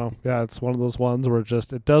 I don't know. Yeah, it's one of those ones where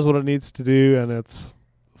it does what it needs to do, and it's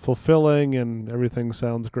fulfilling, and everything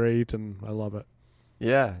sounds great, and I love it.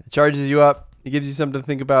 Yeah, it charges you up. It gives you something to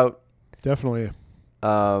think about. Definitely.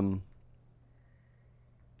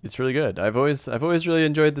 It's really good. I've always really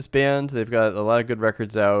enjoyed this band. They've got a lot of good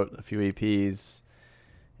records out, a few EPs,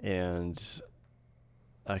 and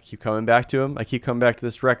I keep coming back to them. I keep coming back to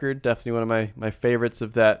this record. Definitely one of my favorites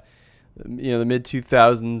of that, the mid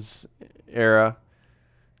 2000s era.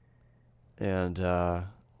 And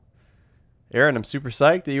Aaron, I'm super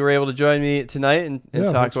psyched that you were able to join me tonight and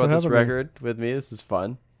talk about this record with me. This is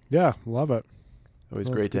fun. Yeah, love it. Always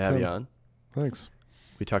great to have you on. Thanks.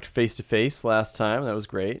 We talked Face to Face last time. That was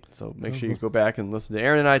great. So make sure you go back and listen to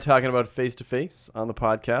Aaron and I talking about Face to Face on the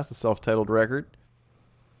podcast, the self-titled record.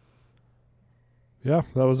 Yeah,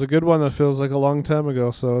 that was a good one. That feels like a long time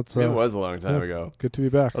ago. So it was a long time ago. Good to be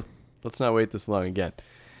back. Let's not wait this long again.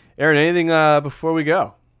 Aaron, anything before we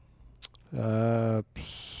go?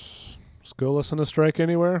 Just go listen to Strike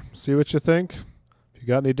Anywhere. See what you think. If you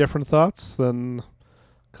got any different thoughts, then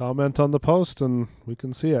comment on the post and we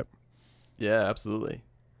can see it. Yeah, absolutely.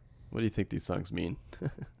 What do you think these songs mean?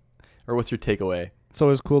 Or what's your takeaway? It's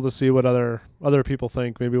always cool to see what other people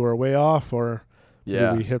think. Maybe we're way off, or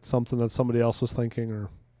maybe we hit something that somebody else was thinking, or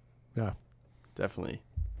definitely.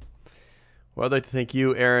 Well, I'd like to thank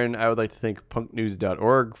you, Aaron. I would like to thank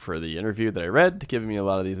punknews.org for the interview that I read, giving me a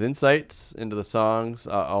lot of these insights into the songs,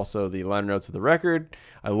 also the liner notes of the record.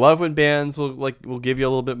 I love when bands will give you a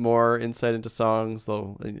little bit more insight into songs.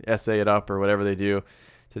 They'll essay it up or whatever they do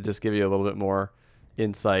to just give you a little bit more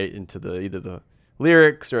insight into either the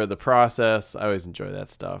lyrics or the process. I always enjoy that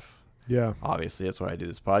stuff. Yeah. Obviously, that's why I do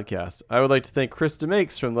this podcast. I would like to thank Chris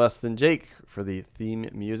DeMakes from Less Than Jake for the theme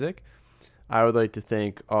music. I would like to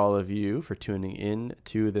thank all of you for tuning in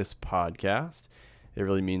to this podcast. It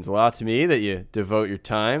really means a lot to me that you devote your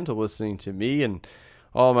time to listening to me and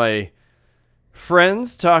all my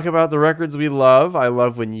friends talk about the records we love. I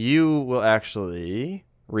love when you will actually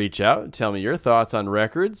reach out and tell me your thoughts on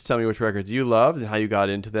records. Tell me which records you loved and how you got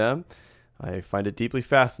into them. I find it deeply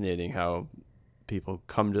fascinating how people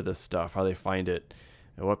come to this stuff, how they find it,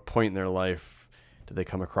 at what point in their life did they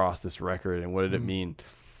come across this record, and what did it mean.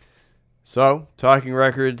 So, Talking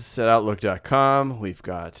Records at Outlook.com. We've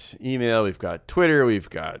got email, we've got Twitter, we've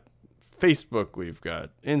got Facebook, we've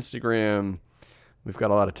got Instagram. We've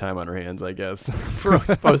got a lot of time on our hands, I guess, for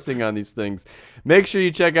posting on these things. Make sure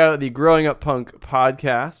you check out the Growing Up Punk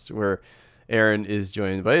podcast, where Aaron is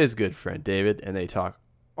joined by his good friend David, and they talk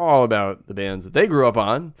all about the bands that they grew up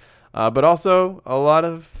on, but also a lot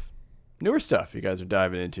of newer stuff you guys are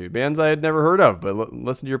diving into. Bands I had never heard of, but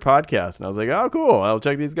listen to your podcast, and I was like, oh, cool, I'll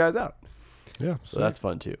check these guys out. Yeah. So that's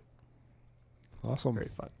fun, too. Awesome. Very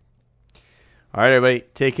fun. All right, everybody,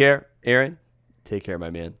 take care. Aaron, take care,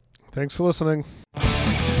 my man. Thanks for listening.